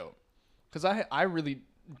fleshed out. Because I really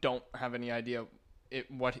don't have any idea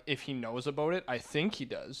if he knows about it. I think he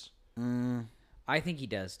does. I think he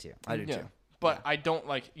does too. I do too. But I don't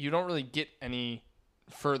you don't really get any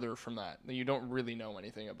further from that. You don't really know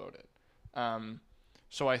anything about it.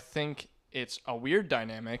 So I think it's a weird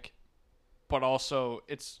dynamic, but also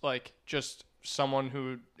it's like just someone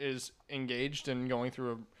who is engaged and going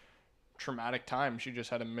through a traumatic time. She just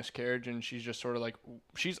had a miscarriage, and she's just sort of like,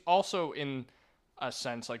 she's also in a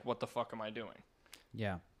sense like, what the fuck am I doing?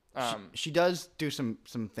 Yeah. She does do some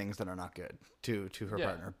things that are not good to her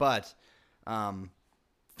partner, but the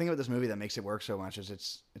thing about this movie that makes it work so much is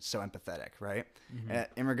it's so empathetic, right?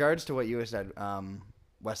 In regards to what you said,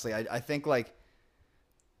 Wesley, I think like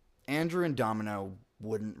Andrew and Domino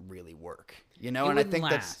wouldn't really work, and I think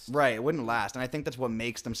that's right. It wouldn't last, and I think that's what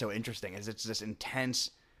makes them so interesting. Is it's this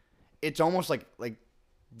intense. It's almost like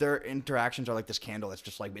their interactions are like this candle that's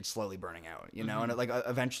just like it's slowly burning out, and it, like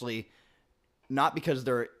eventually, not because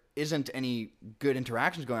there isn't any good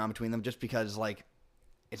interactions going on between them, just because like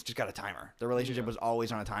it's just got a timer. The relationship was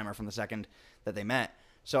always on a timer from the second that they met.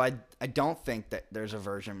 So I don't think that there's a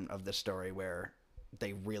version of this story where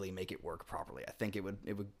they really make it work properly. I think it would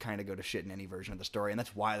kind of go to shit in any version of the story, and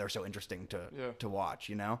that's why they're so interesting to watch.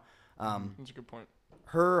 That's a good point.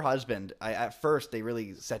 Her husband, at first they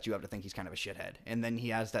really set you up to think he's kind of a shithead, and then he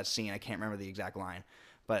has that scene. I can't remember the exact line,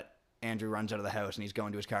 but Andrew runs out of the house and he's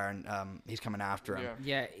going to his car, and he's coming after him.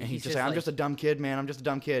 Yeah, and he's just like, "I'm just a dumb kid, man. I'm just a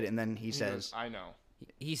dumb kid." And then he says, goes, "I know."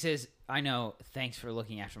 He says, "I know. Thanks for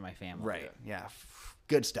looking after my family." Right. Yeah.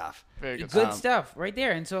 Good stuff. Very good. Good stuff right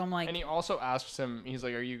there. And so I'm like, and he also asks him, he's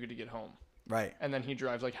like, "Are you good to get home?" Right. And then he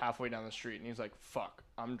drives like halfway down the street, and he's like, "Fuck,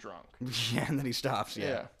 I'm drunk." Yeah, and then he stops.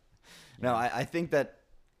 Yeah. No, I think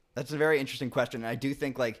that's a very interesting question, and I do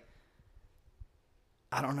think like,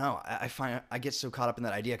 I don't know. I find I get so caught up in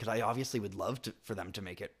that idea because I obviously would love for them to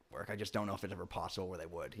make it work. I just don't know if it's ever possible where they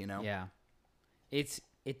would. Yeah. It's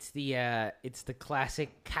the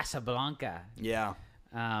classic Casablanca. Yeah.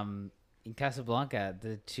 In Casablanca,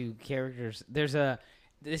 the two characters. This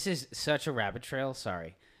is such a rabbit trail.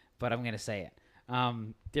 Sorry, but I'm gonna say it.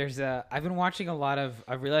 I've been watching a lot of.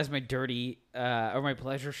 I realized my my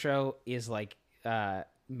pleasure show is like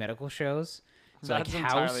medical shows. So that's like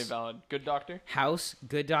entirely valid. Good Doctor. House,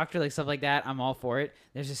 Good Doctor, like stuff like that. I'm all for it.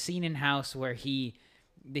 There's a scene in House where he's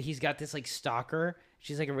got this like stalker.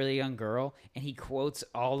 She's like a really young girl, and he quotes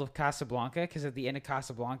all of Casablanca because at the end of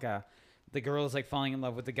Casablanca, the girl is like falling in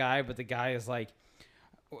love with the guy, but the guy is like,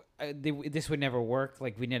 this would never work.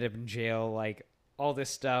 Like we'd end up in jail. Like all this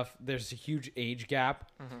stuff. There's a huge age gap,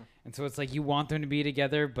 and so it's like you want them to be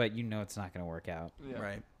together, but it's not going to work out. Yeah.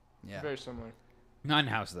 Right. Yeah. Very similar. Not in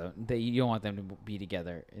House though. You don't want them to be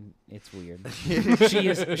together, and it's weird.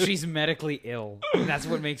 She's medically ill. And that's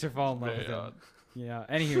what makes her fall in love with him. Yeah.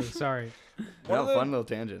 Anywho, sorry. No, fun little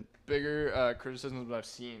tangent. Bigger criticisms that I've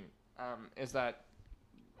seen is that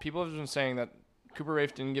people have been saying that Cooper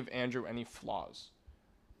Raiff didn't give Andrew any flaws,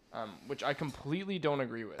 which I completely don't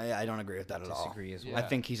agree with. I don't agree with that at all. Disagree as well. I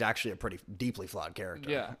think he's actually a pretty deeply flawed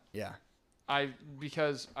character. Yeah. Yeah.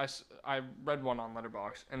 Because I read one on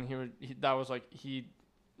Letterboxd, and that was like he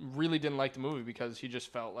really didn't like the movie because he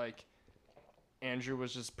just felt like Andrew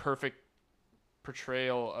was just perfect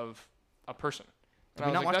portrayal of a person. Did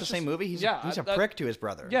we not watch the same movie? He's a prick to his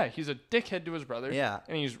brother. Yeah, he's a dickhead to his brother. Yeah.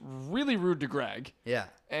 And he's really rude to Greg. Yeah.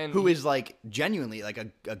 And who is like genuinely like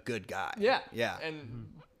a good guy. Yeah. Yeah. And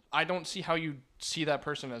I don't see how you see that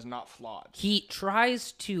person as not flawed. He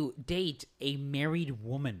tries to date a married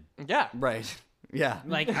woman. Yeah. Right. Yeah.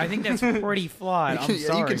 Like, I think that's pretty flawed. I'm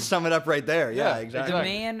sorry. You can sum it up right there. Yeah, Yeah, exactly. The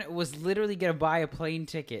man was literally going to buy a plane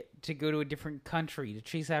ticket to go to a different country to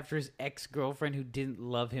chase after his ex-girlfriend who didn't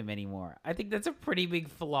love him anymore. I think that's a pretty big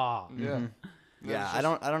flaw. Yeah. Yeah, I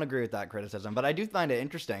don't agree with that criticism, but I do find it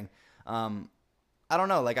interesting. I don't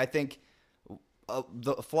know. Like, I think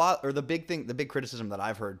the flaw or the big criticism that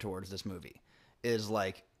I've heard towards this movie is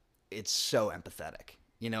like it's so empathetic.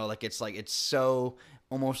 It's so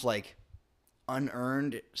almost like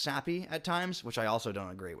unearned sappy at times, which I also don't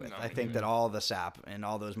agree with. No. I think that all the sap and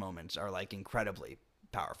all those moments are like incredibly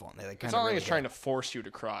powerful, and they like It's not like it's trying to force you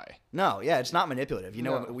to cry. No, yeah, it's not manipulative. You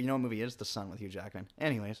know what movie is? The Sun with Hugh Jackman.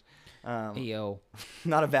 Anyways, Yo.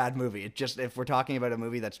 not a bad movie. It just, if we're talking about a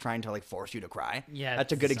movie that's trying to like force you to cry, Yeah,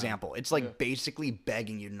 that's a it's good The Sun. example. It's like basically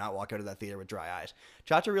begging you to not walk out of that theater with dry eyes.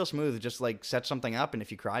 Cha-Cha Real Smooth just like sets something up, and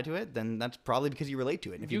if you cry to it, then that's probably because you relate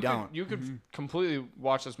to it. And if you don't, you could completely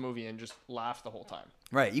watch this movie and just laugh the whole time.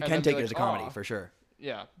 right, you and can then be take it like, as a comedy "Aw." for sure.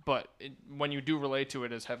 Yeah, but when you do relate to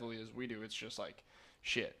it as heavily as we do, it's just like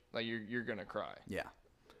shit. Like you're gonna cry. Yeah.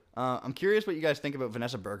 I'm curious what you guys think about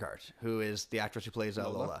Vanessa Burghardt, who is the actress who plays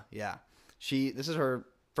Lola. Yeah, this is her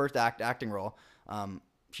first acting role.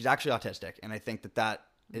 She's actually autistic, and I think that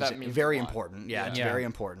is very important. Yeah, it's very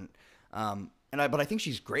important. But I think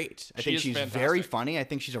she's great. I think she's very funny. I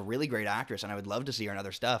think she's a really great actress, and I would love to see her in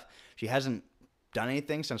other stuff. She hasn't done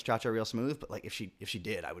anything since Cha Cha Real Smooth, but like if she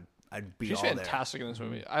did, I'd be all there. She's fantastic in this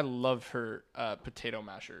movie. I love her potato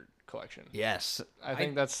masher collection. Yes, I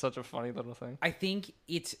think that's such a funny little thing. I think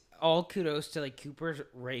it's all kudos to like Cooper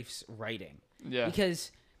Raiff's writing. Yeah,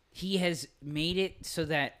 because he has made it so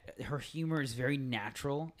that her humor is very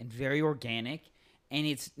natural and very organic. And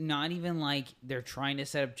it's not even like they're trying to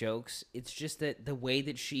set up jokes. It's just that the way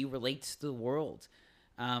that she relates to the world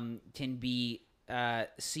can be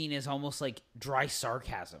seen as almost like dry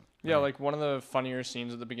sarcasm. Yeah, like one of the funnier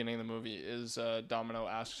scenes at the beginning of the movie is Domino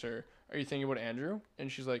asks her, "Are you thinking about Andrew?" And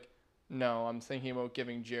she's like, "No, I'm thinking about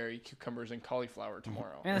giving Jerry cucumbers and cauliflower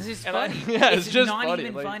tomorrow." And it's just funny. It's just not funny.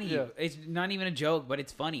 even funny. Yeah. It's not even a joke, but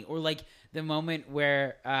it's funny. Or like the moment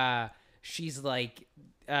where she's like...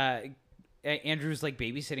 Andrew's like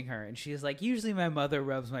babysitting her, and she's like, "Usually my mother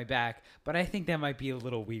rubs my back, but I think that might be a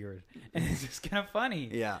little weird," and it's just kind of funny.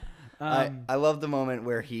 Yeah, I love the moment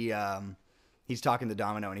where he's talking to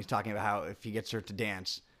Domino, and he's talking about how if he gets her to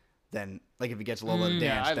dance, then like if he gets Lola to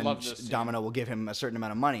dance, then Domino will give him a certain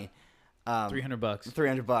amount of money, $300.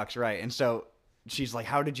 $300, right? And so she's like,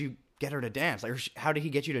 "How did you get her to dance? Like, how did he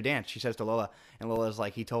get you to dance?" She says to Lola, and Lola's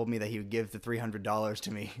like, "He told me that he would give the $300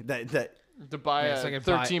 to me." To buy a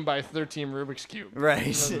 13 by 13 Rubik's Cube.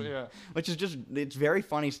 Right. Yeah. Which is it's very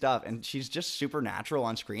funny stuff. And she's just super natural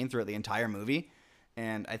on screen throughout the entire movie.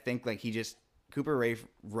 And I think like Cooper Raiff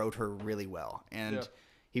wrote her really well. And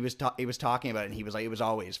he was talking about it, and he was like, it was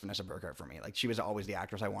always Vanessa Burkhardt for me. Like she was always the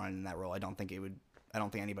actress I wanted in that role. I don't think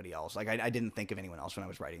anybody else. Like I didn't think of anyone else when I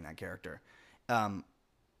was writing that character.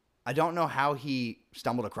 I don't know how he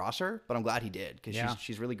stumbled across her, but I'm glad he did because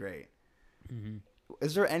she's really great. Mm-hmm.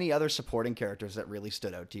 Is there any other supporting characters that really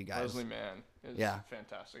stood out to you guys? Leslie Mann is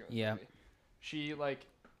fantastic in this movie. She like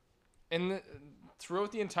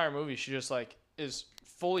throughout the entire movie, she just like is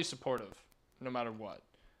fully supportive no matter what.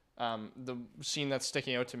 The scene that's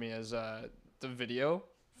sticking out to me is the video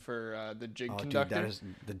for the jig conductor. Dude, that is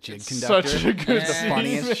the jig conductor. Such a good the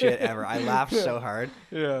funniest shit ever. I laughed so hard.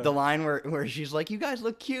 Yeah. The line where she's like, "You guys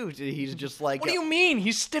look cute." He's just like, "What do you mean?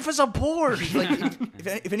 He's stiff as a board." She's like,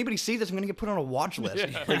 if anybody sees this, I'm gonna get put on a watch list.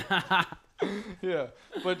 Yeah.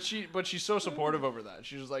 But she's so supportive over that.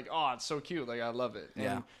 She's just like, "Oh, it's so cute. Like I love it."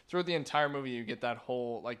 And throughout the entire movie, you get that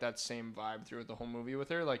whole like that same vibe throughout the whole movie with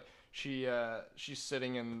her. Like she's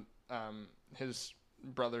sitting in his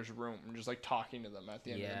brother's room and just like talking to them at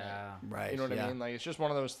the end of the night. Right. You know what I mean? Like it's just one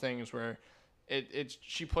of those things where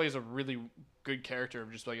she plays a really good character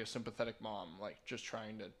of just like a sympathetic mom, like just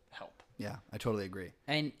trying to help. Yeah, I totally agree.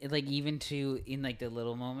 And like even in like the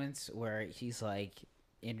little moments where he's like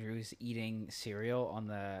Andrew's eating cereal on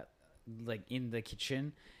the like in the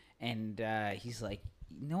kitchen, and he's like,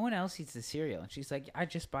 "No one else eats the cereal," and she's like, "I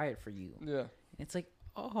just buy it for you." Yeah. And it's like,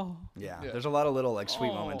 oh. Yeah. There's a lot of little like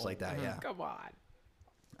sweet moments like that. Yeah. Come on.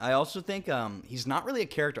 I also think he's not really a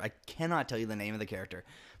character. I cannot tell you the name of the character,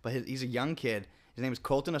 but he's a young kid. His name is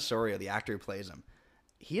Colton Osorio, the actor who plays him.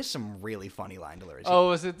 He has some really funny line deliveries.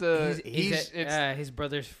 Oh, is it he's his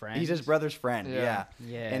brother's friend? He's his brother's friend. Yeah.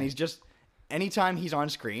 And he's just anytime he's on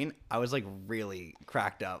screen, I was like really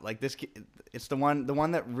cracked up. Like this, it's the one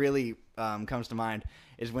that really comes to mind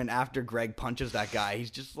is when after Greg punches that guy,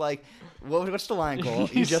 he's just like, what's the line, Cole?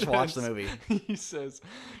 You just watched the movie. He says,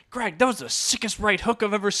 "Greg, that was the sickest right hook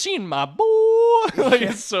I've ever seen, my boy." Like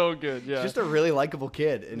it's so good. Yeah, he's just a really likable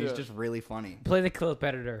kid, and he's just really funny. Play the clip,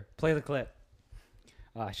 editor. Play the clip.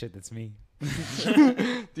 Oh shit, that's me.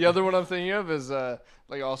 The other one I'm thinking of is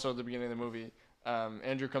like also at the beginning of the movie,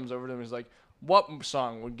 Andrew comes over to him and he's like, "What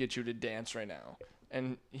song would get you to dance right now?"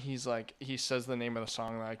 And he's like, he says the name of the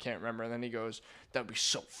song that I can't remember, and then he goes, "That'd be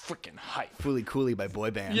so freaking hype." Fooly Cooley by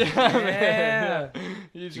Boy Band. Yeah, man. Yeah.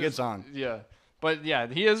 It's a good song. Yeah. But yeah,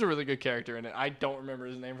 he is a really good character in it. I don't remember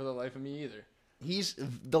his name for the life of me either. He's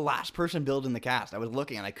the last person billed in the cast. I was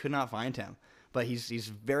looking and I could not find him. But he's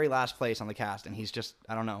very last place on the cast, and he's just,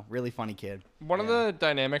 I don't know, really funny kid. One of the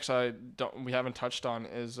dynamics we haven't touched on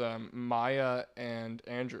is Maya and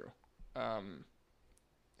Andrew.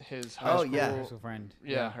 His high school friend.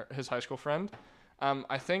 Yeah, his high school friend.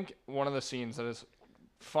 I think one of the scenes that is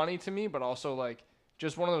funny to me, but also like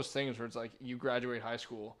just one of those things where it's like you graduate high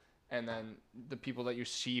school, and then the people that you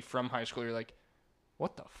see from high school, you're like,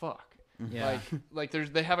 what the fuck? Yeah. Like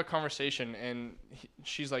they have a conversation, and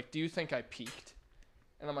she's like, "Do you think I peaked?"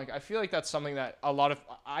 And I'm like, I feel like that's something that a lot of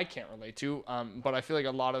I can't relate to, but I feel like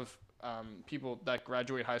a lot of people that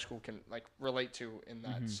graduate high school can like relate to in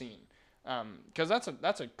that scene, because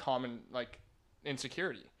that's a common like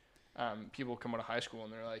insecurity. People come out of high school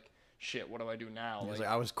and they're like, shit, what do I do now? Like,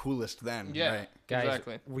 I was coolest then. Yeah, right. Guys,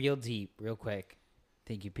 exactly. real deep, real quick.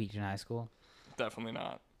 Think you peaked in high school? Definitely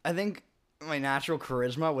not. I think my natural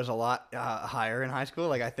charisma was a lot higher in high school.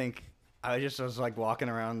 Like, I think I was like walking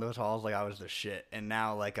around those halls like I was the shit, and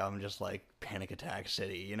now like I'm just like panic attack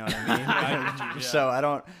city. You know what I mean? So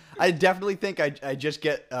I definitely think I just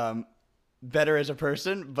get better as a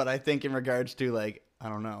person, but I think in regards to like I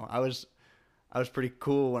don't know, I was pretty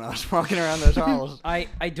cool when I was walking around those halls. I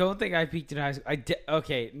don't think I peaked in high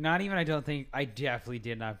school. Not even I don't think. I definitely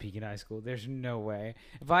did not peak in high school. There's no way.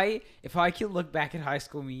 If I could look back at high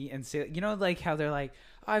school me and say, you know, like how they're like,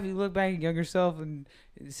 oh, if you look back at younger self and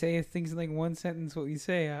say things in like one sentence what you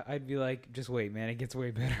say, I'd be like, just wait, man, it gets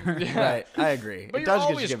way better. Yeah. Right, I agree. But it you're does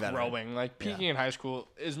always get better. growing. Like peaking in high school,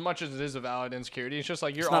 as much as it is a valid insecurity, it's just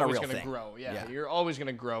like you're not a always real going to thing. grow. Yeah, Yeah. you're always going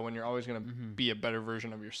to grow, and you're always going to be a better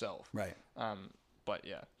version of yourself. Right. But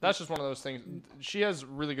yeah, that's just one of those things. She has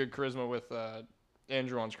really good charisma with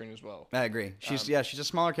Andrew on screen as well. I agree. She's she's a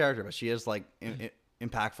smaller character, but she is like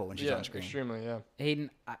impactful when she's on screen. Extremely, yeah.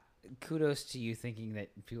 Hayden, kudos to you thinking that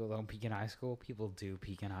people don't peak in high school. People do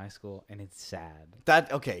peak in high school, and it's sad.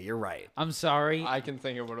 You're right. I'm sorry. I can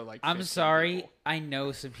think about it like. I'm 15 sorry. people. I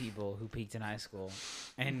know some people who peaked in high school,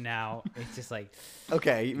 and now it's just like.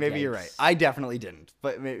 Okay, maybe you're Yikes. right. I definitely didn't,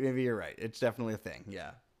 but maybe you're right. It's definitely a thing.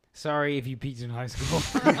 Yeah. Sorry if you peaked in high school.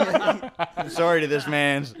 Sorry to this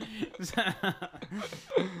man's.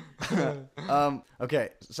 Okay,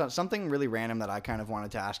 so something really random that I kind of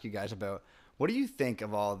wanted to ask you guys about. What do you think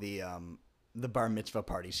of all the bar mitzvah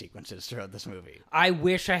party sequences throughout this movie? I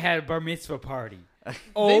wish I had a bar mitzvah party.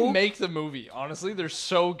 They make the movie. Honestly, they're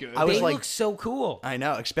so good. I was They like- look so cool. I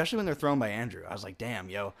know, especially when they're thrown by Andrew. I was like, damn,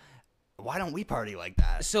 yo, why don't we party like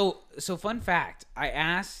that? So fun fact. I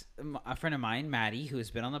asked a friend of mine, Maddie, who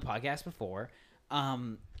has been on the podcast before.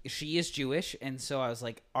 She is Jewish, and so I was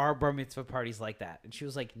like, "Are bar mitzvah parties like that?" And she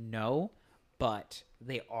was like, "No, but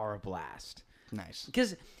they are a blast." Nice.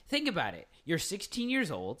 Because think about it. You're 16 years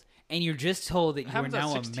old, and you're just told that you are Happens at now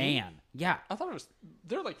a 16? man. Yeah. I thought it was.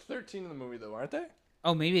 They're like 13 in the movie, though, aren't they?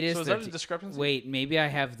 Oh, maybe it is. So is that a 13. discrepancy? Wait, maybe I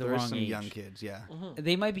have the There's wrong some age. young kids, yeah.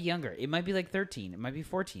 They might be younger. It might be like 13. It might be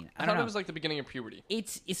 14. I I don't thought know. it was like the beginning of puberty.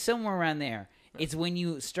 It's somewhere around there. It's when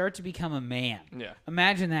you start to become a man. Yeah.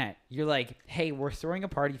 Imagine that. You're like, hey, we're throwing a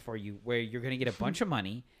party for you where you're going to get a bunch of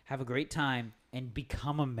money, have a great time, and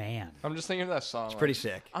become a man. I'm just thinking of that song. It's pretty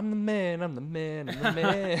sick. I'm the man. I'm the man. I'm the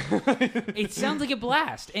man. It sounds like a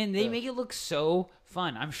blast, and they make it look so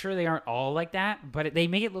fun. I'm sure they aren't all like that, but they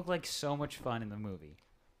make it look like so much fun in the movie.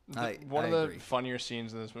 One I of the agree. funnier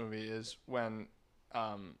scenes in this movie is when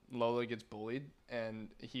Lola gets bullied and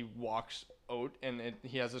he walks out and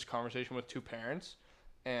he has this conversation with two parents,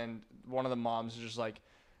 and one of the moms is just like,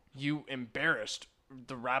 "You embarrassed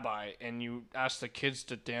the rabbi and you asked the kids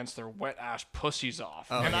to dance their wet ass pussies off."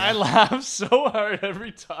 And I laugh so hard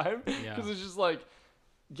every time because it's just like,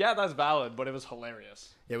 yeah, that's valid, but it was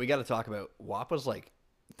hilarious. Yeah, we got to talk about WAP was like,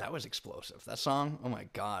 that was explosive. That song, oh my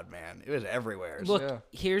God, man. It was everywhere. Look, Yeah.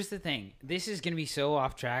 here's the thing. This is going to be so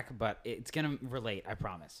off track, but it's going to relate, I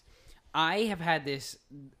promise. I have had this,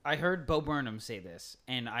 I heard Bo Burnham say this,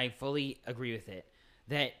 and I fully agree with it,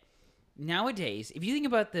 that nowadays, if you think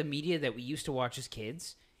about the media that we used to watch as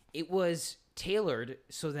kids, it was tailored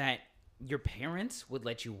so that your parents would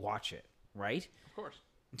let you watch it, right? Of course.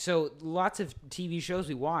 So lots of TV shows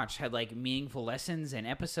we watched had like meaningful lessons and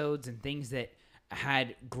episodes and things that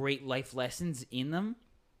had great life lessons in them.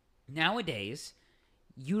 Nowadays,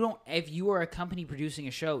 you don't, if you are a company producing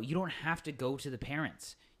a show, you don't have to go to the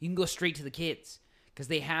parents. You can go straight to the kids because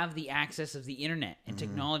they have the access of the internet and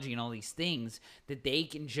technology and all these things that they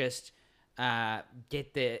can just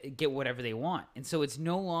get whatever they want. And so it's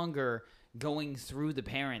no longer going through the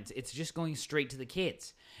parents. It's just going straight to the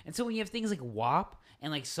kids. And so when you have things like WAP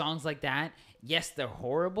and like songs like that, yes, they're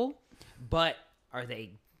horrible, but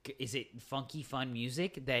is it funky, fun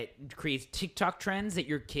music that creates TikTok trends that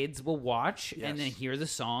your kids will watch and then hear the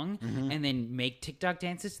song and then make TikTok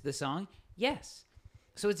dances to the song? Yes.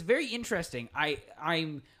 So it's very interesting. I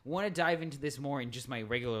want to dive into this more in just my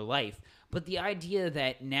regular life, but the idea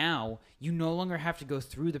that now you no longer have to go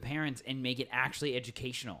through the parents and make it actually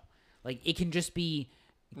educational. Like, it can just be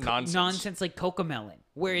nonsense like Cocomelon,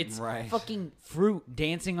 where it's fucking fruit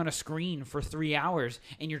dancing on a screen for 3 hours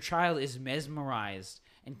and your child is mesmerized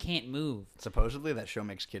and can't move. Supposedly that show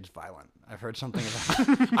makes kids violent. I've heard something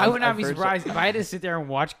about. I would not I've be heard surprised if I had to sit there and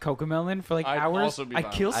watch Cocomelon for like I'd hours. also be I'd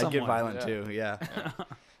violent. kill someone. I'd get violent Yeah. too. Yeah.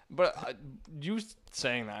 But you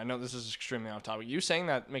saying that, I know this is extremely off topic. You saying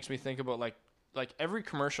that makes me think about like every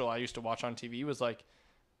commercial I used to watch on TV was like,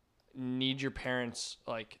 need your parents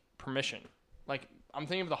like permission. Like I'm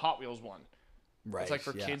thinking of the Hot Wheels one. Right. It's like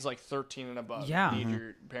for kids like 13 and above. Yeah. You need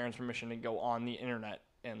your parents' permission to go on the internet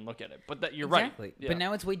and look at it. But that you're Exactly. right. Yeah. But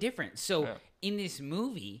now it's way different. So Yeah. in this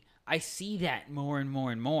movie, I see that more and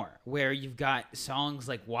more and more, where you've got songs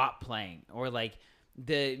like WAP playing, or like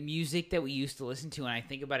the music that we used to listen to, and I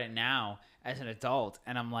think about it now as an adult,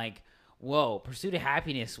 and I'm like, whoa, Pursuit of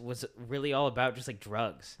Happiness was really all about just like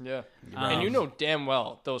drugs. Yeah. And you know damn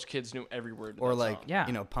well those kids knew every word to Or that like, song. Yeah.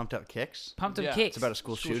 you know, Pumped Up Kicks. Pumped Up Yeah. Kicks. It's about a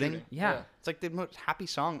school shooting. Yeah. It's like the most happy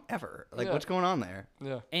song ever. Like, Yeah. what's going on there?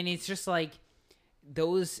 Yeah. And it's just like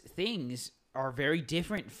those things are very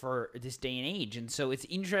different for this day and age. And so it's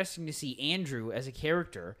interesting to see Andrew as a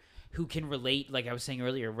character who can relate, like I was saying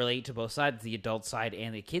earlier, relate to both sides, the adult side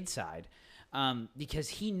and the kid side, because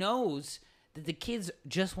he knows that the kids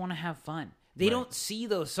just want to have fun. They don't see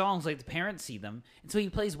those songs like the parents see them. And so he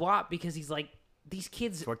plays WAP because he's like, these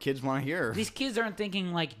kids... It's what kids want to hear. These kids aren't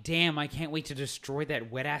thinking like, damn, I can't wait to destroy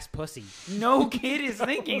that wet-ass pussy. No kid is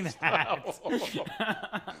thinking that.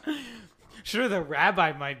 Sure, the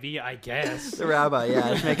rabbi might be, I guess. The rabbi, yeah,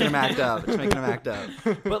 it's making him act up. It's making him act up.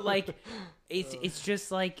 But like, it's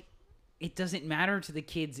just like, it doesn't matter to the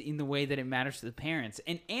kids in the way that it matters to the parents.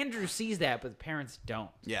 And Andrew sees that, but the parents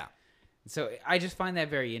don't. Yeah, So I just find that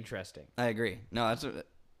very interesting. I agree. No,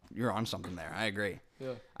 you're on something there. I agree.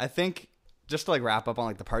 Yeah. I think, just to like wrap up on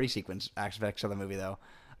like the party sequence aspects of the movie though,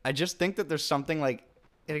 I just think that there's something like,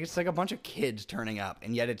 it's like a bunch of kids turning up,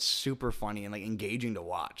 and yet it's super funny and like engaging to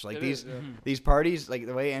watch. Like these parties, like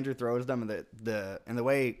the way Andrew throws them, and the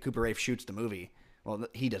way Cooper Raiff shoots the movie. Well,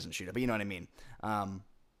 he doesn't shoot it, but you know what I mean.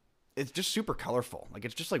 It's just super colorful. Like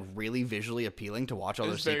it's just like really visually appealing to watch all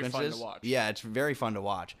those very sequences. fun to watch. Yeah, it's very fun to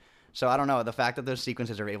watch. So I don't know, the fact that those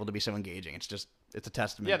sequences are able to be so engaging, it's a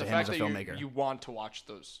testament Yeah, to the him as fact a that filmmaker. you want to watch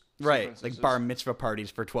those Right, sequences like is- bar mitzvah parties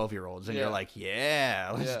for 12-year-olds, and Yeah. you're like,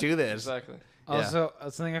 yeah, let's Yeah, do this. Exactly. Yeah. Also,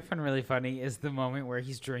 something I find really funny is the moment where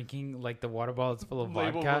he's drinking like the water bottle that's full of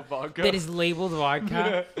Labeled vodka, with vodka. that is labeled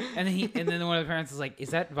vodka, and then one of the parents is like,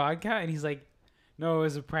 "Is that vodka?" And he's like, "No, it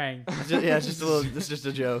was a prank." It's just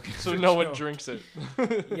a joke. So no one drinks it.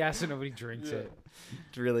 Yeah, so nobody drinks it.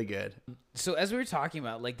 It's really good. So as we were talking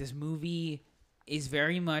about, like this movie is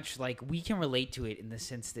very much like we can relate to it in the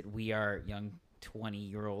sense that we are young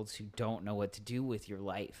 20-year-olds who don't know what to do with your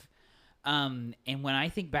life. And when I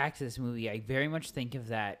think back to this movie, I very much think of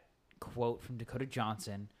that quote from Dakota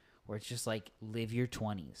Johnson where it's just like, live your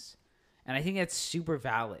 20s. And I think that's super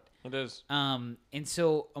valid. It is. And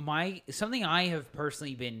so something I have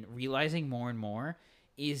personally been realizing more and more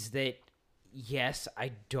is that, yes,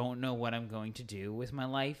 I don't know what I'm going to do with my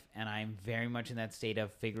life, and I'm very much in that state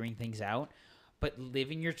of figuring things out. But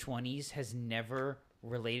living your 20s has never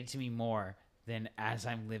related to me more than as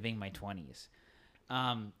I'm living my 20s.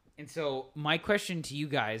 And so my question to you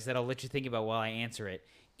guys that I'll let you think about while I answer it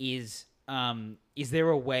is there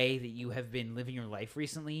a way that you have been living your life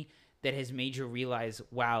recently that has made you realize,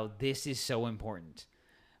 wow, this is so important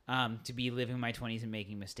to be living my 20s and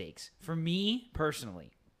making mistakes? For me,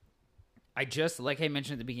 personally, like I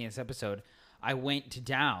mentioned at the beginning of this episode, I went to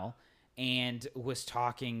Dow and was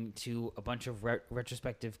talking to a bunch of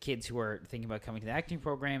retrospective kids who are thinking about coming to the acting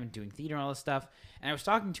program and doing theater and all this stuff. And I was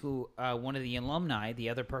talking to one of the alumni, the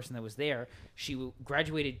other person that was there. She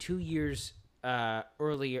graduated 2 years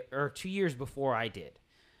earlier, or 2 years before I did.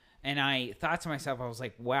 And I thought to myself, I was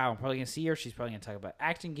like, wow, I'm probably going to see her. She's probably going to talk about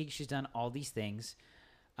acting gigs she's done, all these things.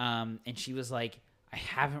 And she was like, I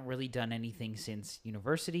haven't really done anything since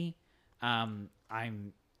university. I'm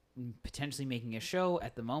potentially making a show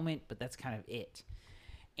at the moment, but that's kind of it.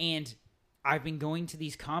 And I've been going to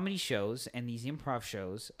these comedy shows and these improv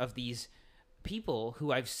shows of these people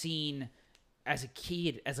who I've seen as a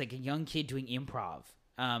kid, as like a young kid doing improv,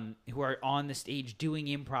 who are on the stage doing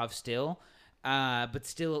improv still, but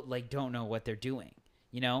still like don't know what they're doing,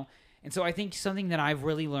 you know? And so I think something that I've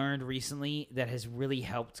really learned recently that has really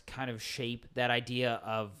helped kind of shape that idea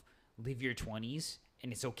of live your 20s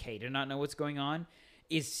and it's okay to not know what's going on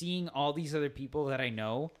is seeing all these other people that I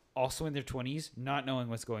know also in their 20s not knowing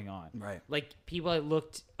what's going on. Right. Like people I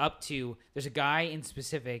looked up to. There's a guy in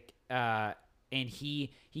specific, and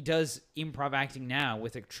he does improv acting now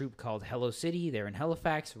with a troupe called Hello City. They're in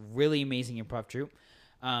Halifax. Really amazing improv troupe.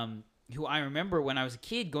 Who I remember when I was a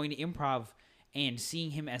kid going to improv and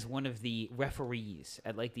seeing him as one of the referees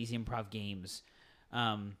at like these improv games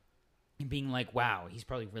and being like, wow, he's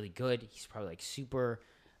probably really good. He's probably like super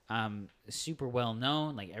well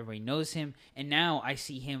known. Like everybody knows him. And now I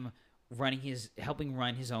see him helping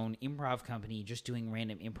run his own improv company, just doing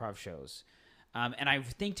random improv shows. And I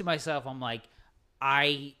think to myself, I'm like,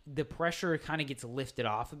 the pressure kind of gets lifted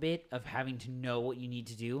off a bit of having to know what you need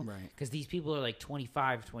to do. Right. Because these people are like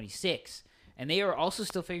 25, 26, and they are also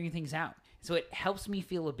still figuring things out. So it helps me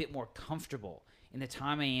feel a bit more comfortable in the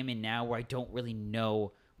time I am in now where I don't really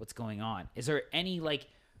know what's going on. Is there any like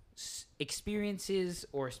experiences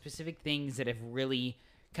or specific things that have really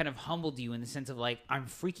kind of humbled you in the sense of like, I'm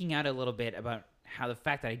freaking out a little bit about how the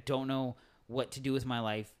fact that I don't know what to do with my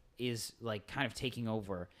life is like kind of taking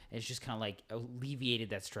over. It's just kind of like alleviated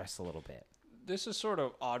that stress a little bit. This is sort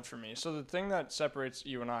of odd for me. So the thing that separates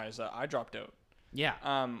you and I is that I dropped out. Yeah.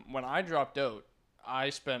 When I dropped out,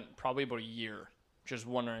 I spent probably about a year just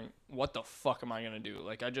wondering, what the fuck am I going to do?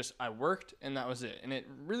 Like I worked and that was it. And it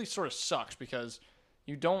really sort of sucks because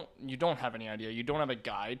you don't have any idea. You don't have a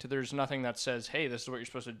guide. There's nothing that says, hey, this is what you're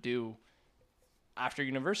supposed to do after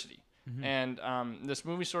university. Mm-hmm. And this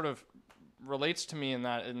movie sort of relates to me in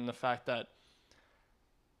the fact that,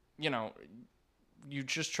 you know, you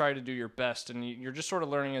just try to do your best and you're just sort of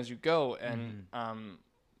learning as you go. And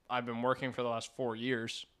I've been working for the last 4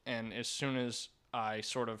 years. And as soon as I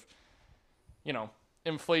sort of, you know,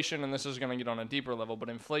 inflation, and this is going to get on a deeper level, but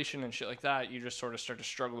inflation and shit like that, you just sort of start to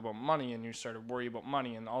struggle about money and you start to worry about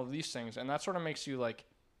money and all of these things. And that sort of makes you like,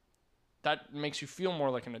 that makes you feel more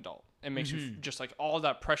like an adult. It makes you just like all of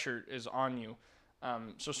that pressure is on you.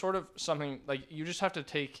 So sort of something like you just have to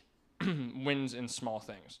take wins in small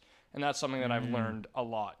things. And that's something that I've learned a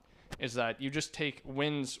lot is that you just take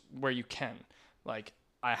wins where you can. Like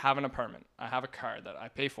I have an apartment, I have a car that I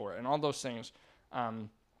pay for and all those things.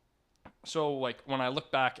 So like when I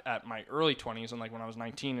look back at my early 20s and like when I was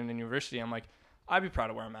 19 and in university, I'm like, I'd be proud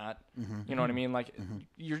of where I'm at. Mm-hmm. You know what I mean? Like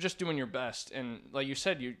you're just doing your best. And like you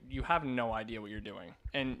said, you have no idea what you're doing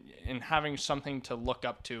and having something to look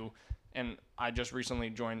up to. And I just recently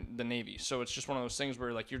joined the Navy. So it's just one of those things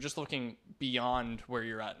where like you're just looking beyond where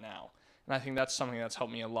you're at now. And I think that's something that's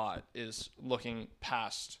helped me a lot is looking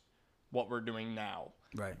past what we're doing now.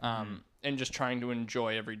 Right. And just trying to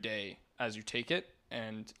enjoy every day as you take it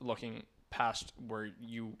and looking past where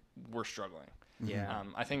you were struggling. Yeah.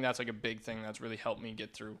 I think that's like a big thing that's really helped me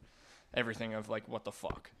get through everything of like, what the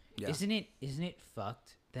fuck? Yeah. Isn't it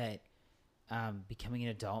fucked that becoming an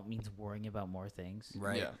adult means worrying about more things?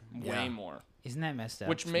 Right. Yeah. Way more. Isn't that messed up?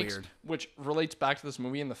 Which relates back to this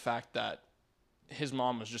movie and the fact that his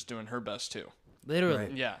mom was just doing her best too. Literally.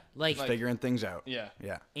 Right. Yeah. Like figuring things out. Yeah.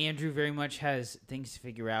 Yeah. Andrew very much has things to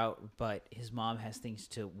figure out, but his mom has things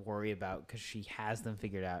to worry about because she has them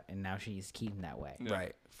figured out, and now she needs to keep them that way. Yeah.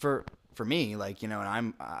 Right. For me, like, you know,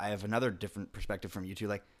 and I have another different perspective from you two.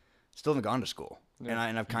 Like, still haven't gone to school, and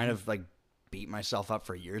I've kind of like beat myself up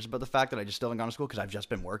for years about the fact that I just still haven't gone to school because I've just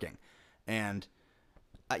been working, and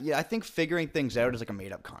I think figuring things out is like a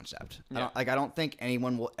made up concept. Yeah. I don't think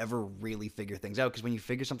anyone will ever really figure things out because when you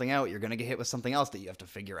figure something out, you're gonna get hit with something else that you have to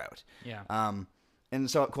figure out. Yeah. And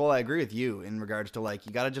so Cole, I agree with you in regards to like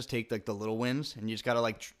you got to just take like the little wins and you just got to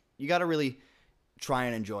like you got to really try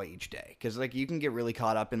and enjoy each day because like you can get really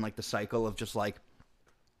caught up in like the cycle of just like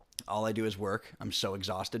all I do is work. I'm so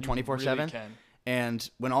exhausted 24/7. And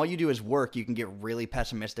when all you do is work, you can get really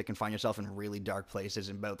pessimistic and find yourself in really dark places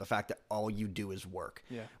about the fact that all you do is work.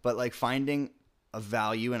 Yeah. But like finding a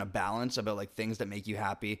value and a balance about like things that make you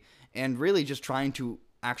happy and really just trying to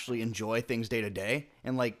actually enjoy things day to day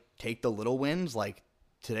and like take the little wins. Like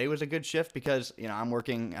today was a good shift because, you know, I'm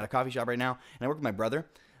working at a coffee shop right now and I work with my brother,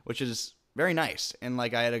 which is very nice. And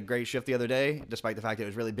like I had a great shift the other day, despite the fact that it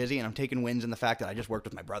was really busy, and I'm taking wins in the fact that I just worked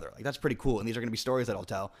with my brother. Like that's pretty cool. And these are going to be stories that I'll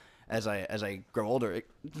tell as I grow older.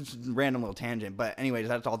 It's a random little tangent. But anyways,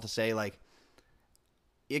 that's all to say, like,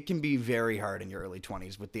 it can be very hard in your early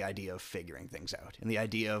 20s with the idea of figuring things out and the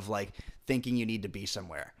idea of like thinking you need to be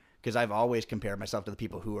somewhere. Because I've always compared myself to the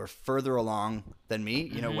people who are further along than me.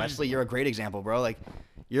 You know, Wesley, you're a great example, bro. Like,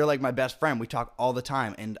 you're like my best friend. We talk all the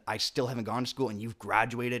time, and I still haven't gone to school, and you've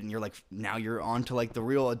graduated, and you're like, now you're on to like the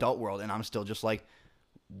real adult world, and I'm still just like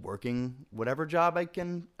working whatever job I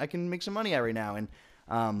can make some money at right now.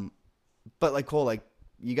 And, but like Cole, like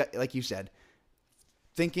you got, like you said,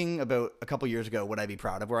 thinking about a couple years ago, would I be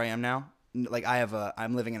proud of where I am now? Like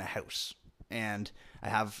I'm living in a house, and I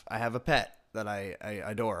have a pet that I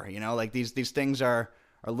adore, you know, like these things are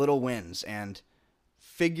little wins, and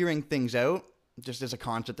figuring things out just is a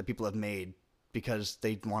concept that people have made because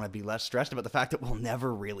they want to be less stressed about the fact that we'll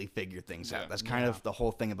never really figure things out. That's kind of the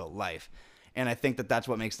whole thing about life. And I think that that's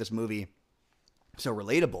what makes this movie so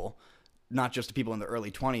relatable not just to people in the early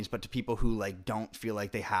 20s, but to people who like don't feel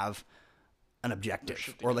like they have an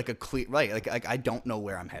objective or like a clear, right. Like I don't know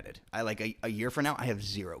where I'm headed. I like a year from now, I have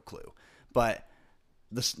zero clue, but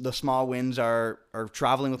the small wins are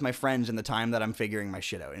traveling with my friends in the time that I'm figuring my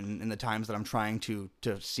shit out and in the times that I'm trying to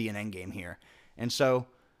see an end game here. And so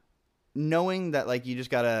knowing that like, you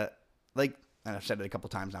just gotta like, and I've said it a couple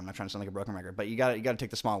times now, I'm not trying to sound like a broken record, but you gotta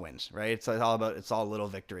take the small wins, right? It's all little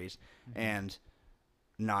victories and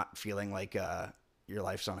not feeling like, your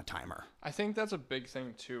life's on a timer. I think that's a big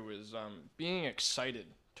thing too, is being excited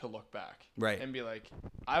to look back, right, and be like,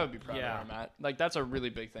 I would be proud of where I'm at. Like that's a really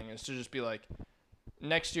big thing, is to just be like,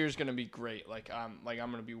 next year's gonna be great. Like I'm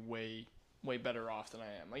gonna be way better off than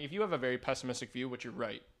I am. Like if you have a very pessimistic view, which you're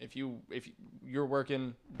right, if you're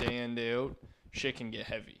working day in day out, shit can get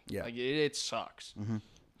heavy. Yeah, like it sucks. Mm-hmm.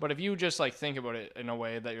 But if you just like think about it in a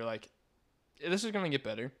way that you're like, this is gonna get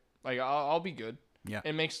better. Like I'll be good. Yeah,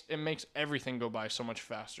 it makes everything go by so much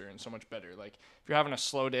faster and so much better. Like if you're having a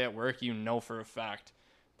slow day at work, you know for a fact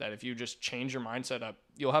that if you just change your mindset up,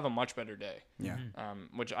 you'll have a much better day. Yeah,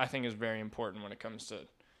 which I think is very important when it comes to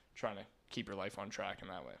trying to keep your life on track in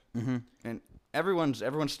that way. Mm-hmm. And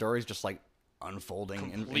everyone's story is just like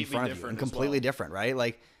unfolding in front of you, and completely different, right?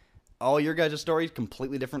 Like all your guys' stories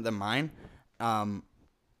completely different than mine. And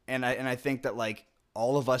I think that like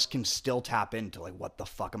all of us can still tap into like, what the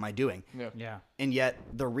fuck am I doing? Yeah. And yet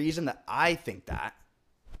the reason that I think that,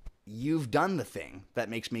 you've done the thing that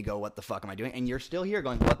makes me go, what the fuck am I doing? And you're still here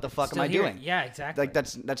going, what the fuck am I doing? Yeah, exactly. Like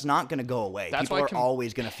that's not going to go away. That's People are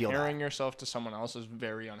always going to feel that. Comparing yourself to someone else is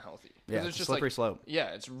very unhealthy. Yeah, it's just slippery like, slope.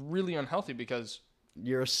 Yeah, it's really unhealthy because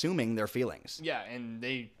you're assuming their feelings. Yeah, and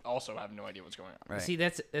they also have no idea what's going on. Right. See,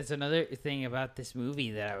 that's another thing about this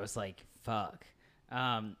movie that I was like, fuck.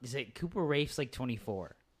 Is it Cooper Raiff's like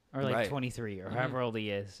 24 or like 23 or however old he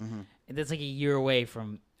is. And that's like a year away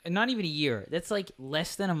from, not even a year. That's like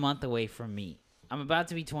less than a month away from me. I'm about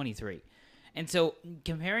to be 23. And so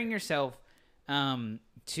comparing yourself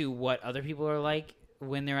to what other people are like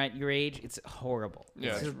when they're at your age, it's horrible.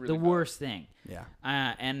 Yeah, it's really the worst thing. Yeah.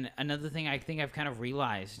 And another thing I think I've kind of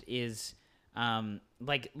realized is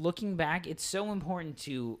like looking back, it's so important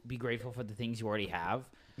to be grateful for the things you already have.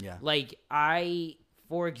 Yeah. Like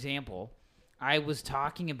for example, I was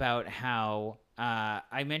talking about how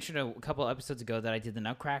I mentioned a couple episodes ago that I did the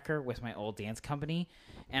Nutcracker with my old dance company,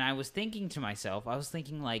 and I was thinking to myself,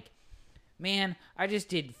 like, man, I just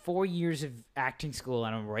did 4 years of acting school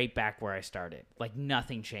and I'm right back where I started. Like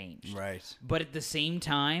nothing changed. Right. But at the same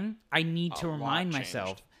time, I need to remind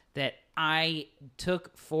myself that I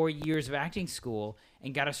took 4 years of acting school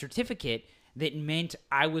and got a certificate that meant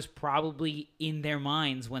I was probably in their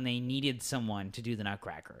minds when they needed someone to do the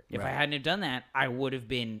Nutcracker. If I hadn't have done that, I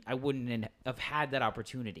wouldn't have had that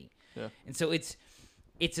opportunity. Yeah. And so it's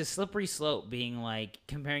a slippery slope being like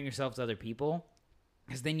comparing yourself to other people,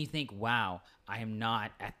 because then you think, wow, I am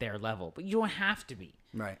not at their level. But you don't have to be.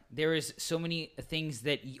 Right. There is so many things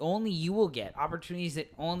that only you will get, opportunities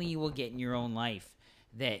that only you will get in your own life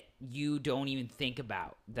that you don't even think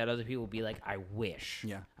about, that other people will be like, I wish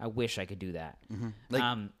I could do that.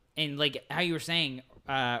 And like how you were saying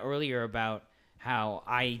earlier about how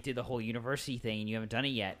I did the whole university thing and you haven't done it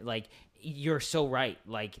yet. Like, you're so right.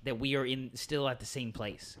 Like that we are still at the same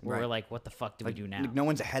place where we're like, what the fuck do we do now? Like, no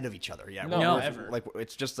one's ahead of each other. Yeah. No, ever. Like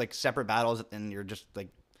it's just like separate battles and you're just like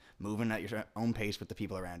moving at your own pace with the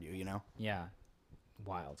people around you, you know? Yeah.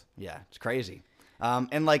 Wild. Yeah. It's crazy.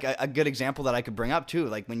 And like a good example that I could bring up too,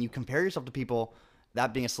 like when you compare yourself to people,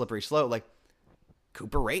 that being a slippery slope, like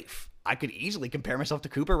Cooper Raiff. I could easily compare myself to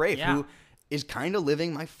Cooper Raiff, who is kind of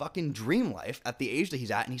living my fucking dream life at the age that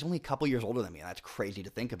he's at, and he's only a couple years older than me, and that's crazy to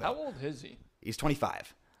think about. How old is he? He's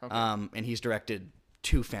 25. Okay. And he's directed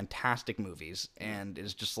 2 fantastic movies, and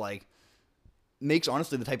is just like, makes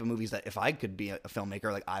honestly the type of movies that if I could be a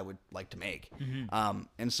filmmaker, like I would like to make.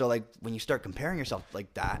 And so like when you start comparing yourself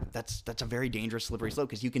like that's a very dangerous slippery slope,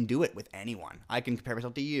 because you can do it with anyone. I can compare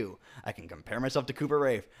myself to you. I can compare myself to Cooper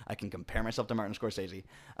Raiff. I can compare myself to Martin Scorsese.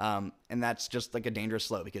 And that's just like a dangerous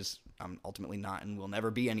slope, because I'm ultimately not and will never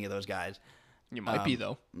be any of those guys. You might be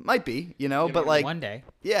though. Might be, you know, but like one day.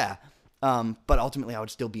 Yeah. But ultimately I would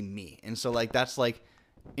still be me. And so like that's like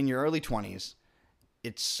in your early 20s,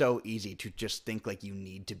 it's so easy to just think like you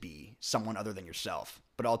need to be someone other than yourself.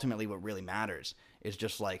 But ultimately what really matters is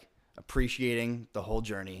just like appreciating the whole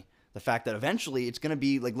journey. The fact that eventually it's going to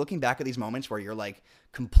be like looking back at these moments where you're like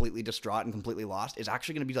completely distraught and completely lost is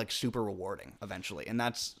actually going to be like super rewarding eventually. And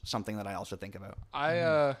that's something that I also think about.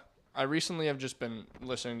 I recently have just been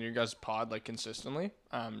listening to your guys' pod like consistently,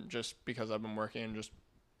 just because I've been working and just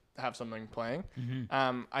have something playing.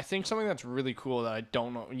 Mm-hmm. I think something that's really cool that I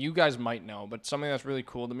don't know, you guys might know, but something that's really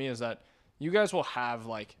cool to me is that you guys will have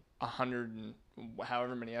like 100 and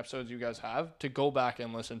however many episodes you guys have to go back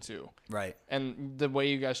and listen to. Right. And the way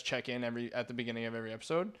you guys check in at the beginning of every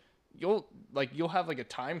episode, you'll have like a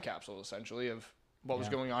time capsule essentially of what was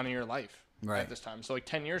going on in your life at this time. So like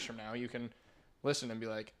 10 years from now, you can listen and be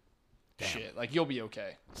like, shit, like you'll be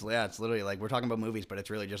okay. It's literally like we're talking about movies, but it's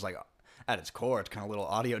really just like at its core, it's kind of little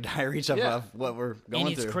audio diaries of what we're going through. And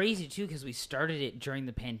it's crazy too because we started it during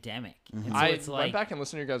the pandemic. Mm-hmm. And so I it's like, went back and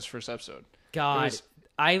listened to your guys' first episode. God,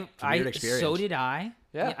 a weird experience. so did I.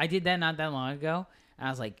 Yeah. I did that not that long ago. And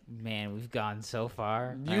I was like, man, we've gone so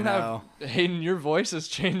far. You have Hayden. Your voice has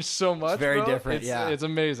changed so much. It's very bro. different. It's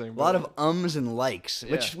amazing. A lot of ums and likes,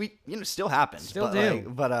 which we still happens. Still but do.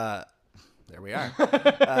 Like, but there we are.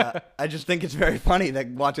 I just think it's very funny that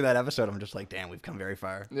watching that episode, I'm just like, damn, we've come very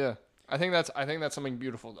far. Yeah, I think that's something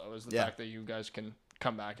beautiful though, is the fact that you guys can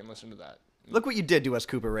come back and listen to that. Look what you did to us,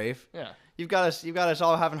 Cooper Raiff. Yeah, you've got us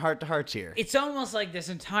all having heart to hearts here. It's almost like this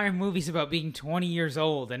entire movie's about being 20 years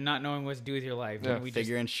old and not knowing what to do with your life. Yeah. And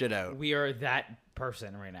Figuring shit out. We are that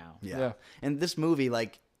person right now. Yeah. And this movie,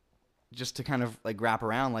 like, just to kind of like wrap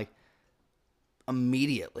around, like,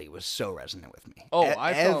 immediately was so resonant with me. Oh,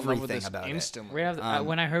 I fell in love with everything this about instantly. Right after,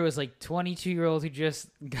 when I heard it was like 22-year-old who just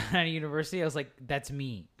got out of university, I was like, that's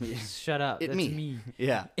me. Shut up. That's me.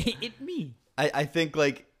 Yeah. It me. I think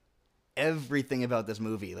like everything about this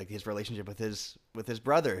movie, like his relationship with his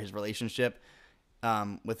brother, his relationship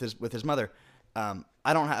with his mother.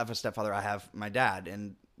 I don't have a stepfather. I have my dad,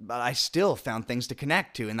 but I still found things to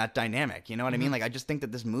connect to in that dynamic. You know what I mean? Like I just think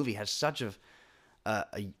that this movie has such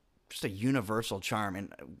just a universal charm,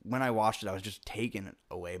 and when I watched it, I was just taken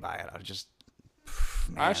away by it. I was just,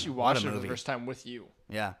 man, I actually watched it for movie. the first time with you.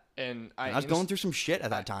 Yeah. And I was going through some shit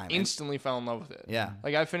at that time. Instantly fell in love with it. Yeah.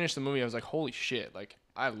 Like I finished the movie, I was like, holy shit, like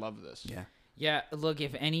I love this. Yeah. Yeah, look,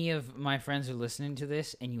 if any of my friends are listening to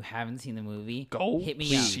this and you haven't seen the movie, go hit me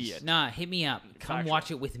see up. it. Nah, hit me up. Come Factual.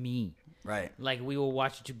 watch it with me. Right. Like we will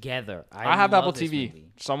watch it together. I have love Apple this TV.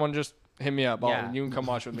 movie. Someone just hit me up. Yeah. You can come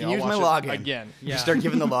watch with me. You can I'll use my watch login it again. Yeah. You start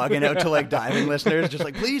giving the login out to like Dive-In listeners, just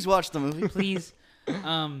like, please watch the movie. Please.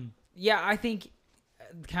 Yeah, I think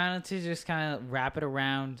to wrap it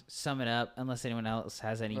around, sum it up, unless anyone else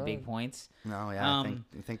has any big points. No, yeah,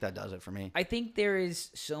 I think that does it for me. I think there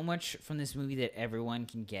is so much from this movie that everyone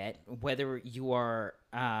can get, whether you are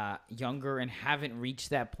younger and haven't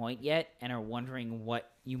reached that point yet and are wondering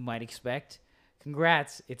what you might expect.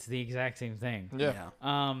 Congrats, it's the exact same thing. Yeah.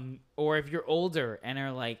 Or if you're older and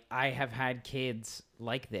are like, I have had kids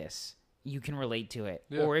like this, you can relate to it.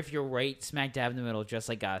 Yeah. Or if you're right smack dab in the middle, just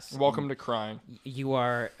like us. Welcome to crying. You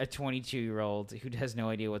are a 22-year-old who has no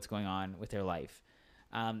idea what's going on with their life.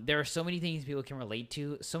 There are so many things people can relate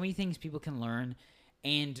to, so many things people can learn,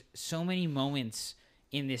 and so many moments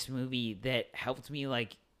in this movie that helped me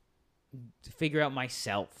like figure out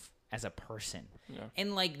myself as a person. Yeah.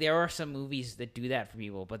 And like there are some movies that do that for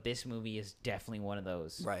people, but this movie is definitely one of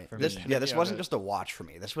those. Right. For This me. wasn't just a watch for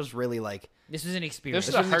me. This was really like This was an experience.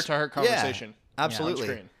 This is a heart-to-heart conversation. Yeah, absolutely. On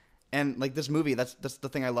screen. And like this movie, that's the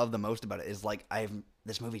thing I love the most about it is like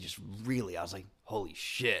this movie just really, I was like, holy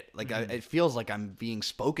shit. Like it feels like I'm being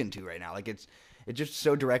spoken to right now. Like it's just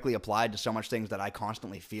so directly applied to so much things that I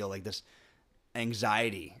constantly feel, like this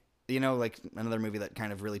anxiety, you know, like another movie that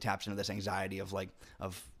kind of really taps into this anxiety of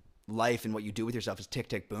life and what you do with yourself is Tick,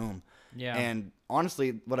 Tick, Boom. Yeah. And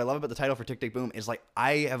honestly, what I love about the title for Tick, Tick, Boom is like,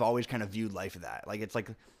 I have always kind of viewed life as that. Like, it's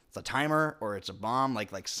a timer or it's a bomb.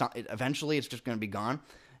 Eventually it's just going to be gone.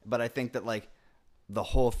 But I think that like the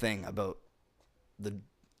whole thing about the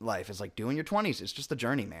life is like doing your 20s. It's just the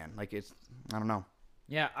journey, man. Like I don't know.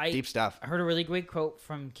 Yeah. Deep stuff. I heard a really great quote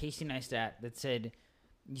from Casey Neistat that said,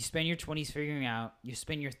 you spend your 20s figuring out, you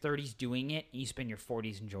spend your 30s doing it, and you spend your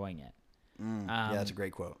 40s enjoying it. Yeah, that's a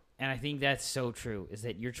great quote. And I think that's so true, is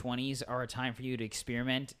that your 20s are a time for you to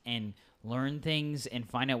experiment and learn things and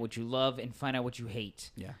find out what you love and find out what you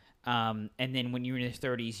hate. Yeah. And then when you're in your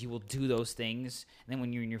 30s, you will do those things. And then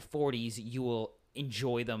when you're in your 40s, you will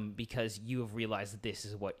enjoy them because you have realized that this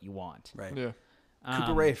is what you want. Right. Yeah.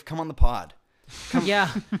 Cooper Raiff, come on the pod. Come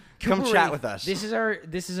Come Cooper chat Raiff, with us.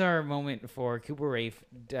 This is our moment for Cooper Raiff.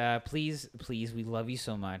 Please, we love you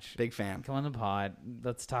so much. Big fan. Come on the pod.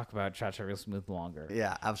 Let's talk about Cha-Cha Real Smooth longer.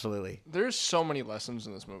 Yeah, absolutely. There's so many lessons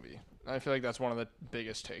in this movie. I feel like that's one of the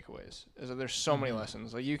biggest takeaways, is that there's so many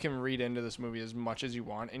lessons. Like, you can read into this movie as much as you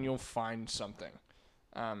want, and you'll find something.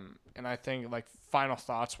 And I think, like, final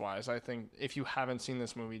thoughts-wise, I think if you haven't seen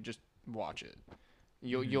this movie, just watch it.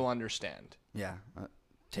 You'll understand. Yeah.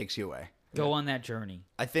 Takes you away. Go on that journey.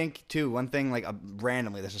 I think too, one thing, like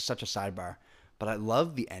randomly, this is such a sidebar, but I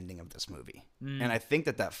love the ending of this movie. And I think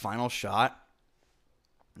that final shot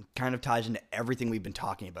kind of ties into everything we've been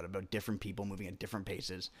talking about different people moving at different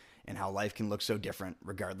paces and how life can look so different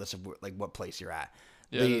regardless of like what place you're at.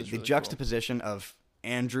 Yeah, the really juxtaposition of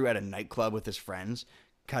Andrew at a nightclub with his friends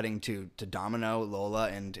cutting to Domino, Lola,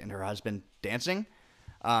 and her husband dancing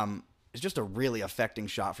is just a really affecting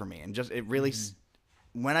shot for me. And just it really,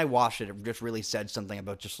 when I watched it, it just really said something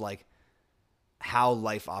about just like how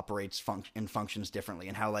life operates and functions differently,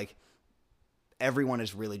 and how like everyone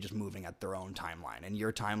is really just moving at their own timeline, and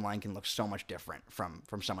your timeline can look so much different from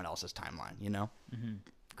someone else's timeline, you know?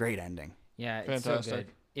 Great ending. Yeah, it's so good.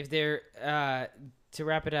 If they're to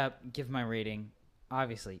wrap it up, give my rating,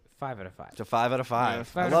 obviously 5 out of 5. It's a 5 out of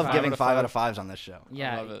 5. Yeah, I love giving 5 out of 5s on this show.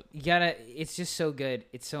 Yeah, I love it. You gotta. It's just so good.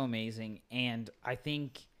 It's so amazing, and I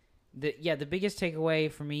think the biggest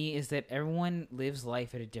takeaway for me is that everyone lives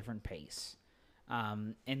life at a different pace.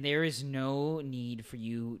 And there is no need for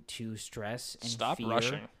you to stress and Stop fear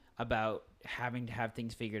rushing about having to have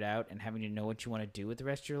things figured out and having to know what you want to do with the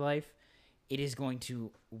rest of your life. It is going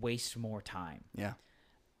to waste more time. Yeah.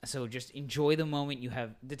 So just enjoy the moment you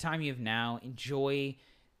have, the time you have now. Enjoy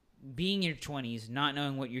being in your 20s, not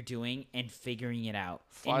knowing what you're doing, and figuring it out.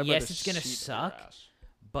 And yes, it's going to suck,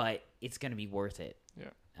 but it's going to be worth it.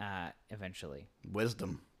 Yeah. Eventually.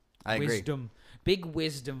 Wisdom. I agree. Wisdom. Big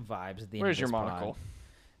wisdom vibes at the end Where's of your this monocle?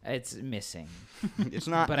 pod. It's missing. It's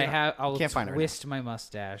not. But I'll can't find it right twist my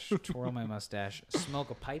mustache, twirl my mustache, smoke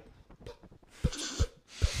a pipe.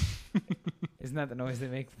 Isn't that the noise they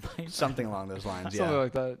make? Something along those lines, Something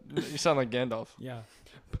like that. You sound like Gandalf. Yeah.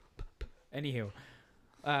 Anywho,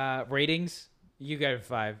 ratings. You give it a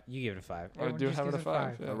 5. You give it a 5. I do have it a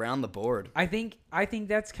 5. Yeah. Around the board. I think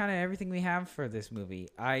that's kind of everything we have for this movie.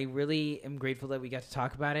 I really am grateful that we got to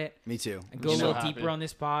talk about it. Me too. And go a little deeper on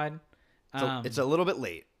this pod. It's a little bit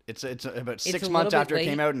late. It's about 6 a months little after bit it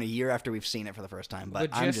came late. out and a year after we've seen it for the first time. But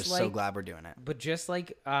I'm just so glad we're doing it. But just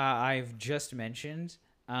like I've just mentioned,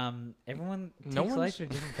 everyone takes life at a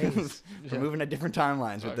different pace. We're moving at different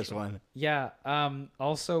timelines with this one. Yeah.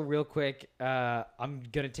 Also, real quick, I'm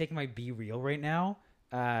gonna take my Be Real right now.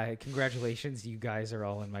 Congratulations, you guys are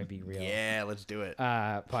all in my Be Real. Yeah, let's do it.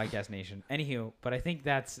 Podcast Nation. Anywho, but I think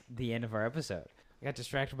that's the end of our episode. I got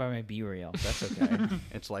distracted by my Be Real. That's okay.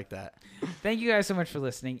 It's like that. Thank you guys so much for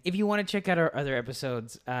listening. If you want to check out our other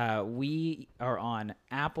episodes, we are on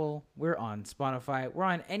Apple. We're on Spotify. We're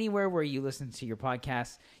on anywhere where you listen to your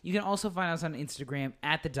podcasts. You can also find us on Instagram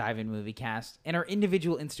at the Dive-In Moviecast. And our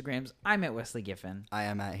individual Instagrams, I'm at Wesley Giffen. I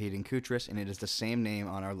am at Hayden Kutris, and it is the same name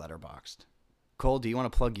on our Letterboxd. Cole, do you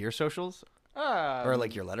want to plug your socials? Or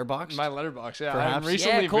like your Letterboxd? My Letterboxd, yeah. Perhaps? I'm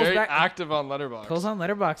recently Cole's very back- active on Letterboxd. Cole's on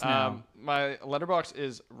Letterboxd now. My Letterboxd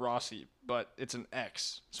is Rossi, but it's an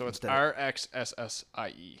X. So it's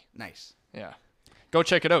RXSSIE. Nice. Yeah. Go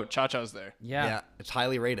check it out. Cha-Cha's there. Yeah. It's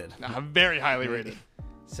highly rated. Very highly rated.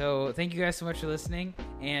 So thank you guys so much for listening.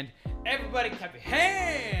 And everybody clap your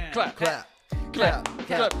hands. Clap. Clap. Clap.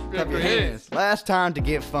 Clap. Clap your hands. Last time to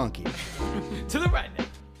get funky. To the right now.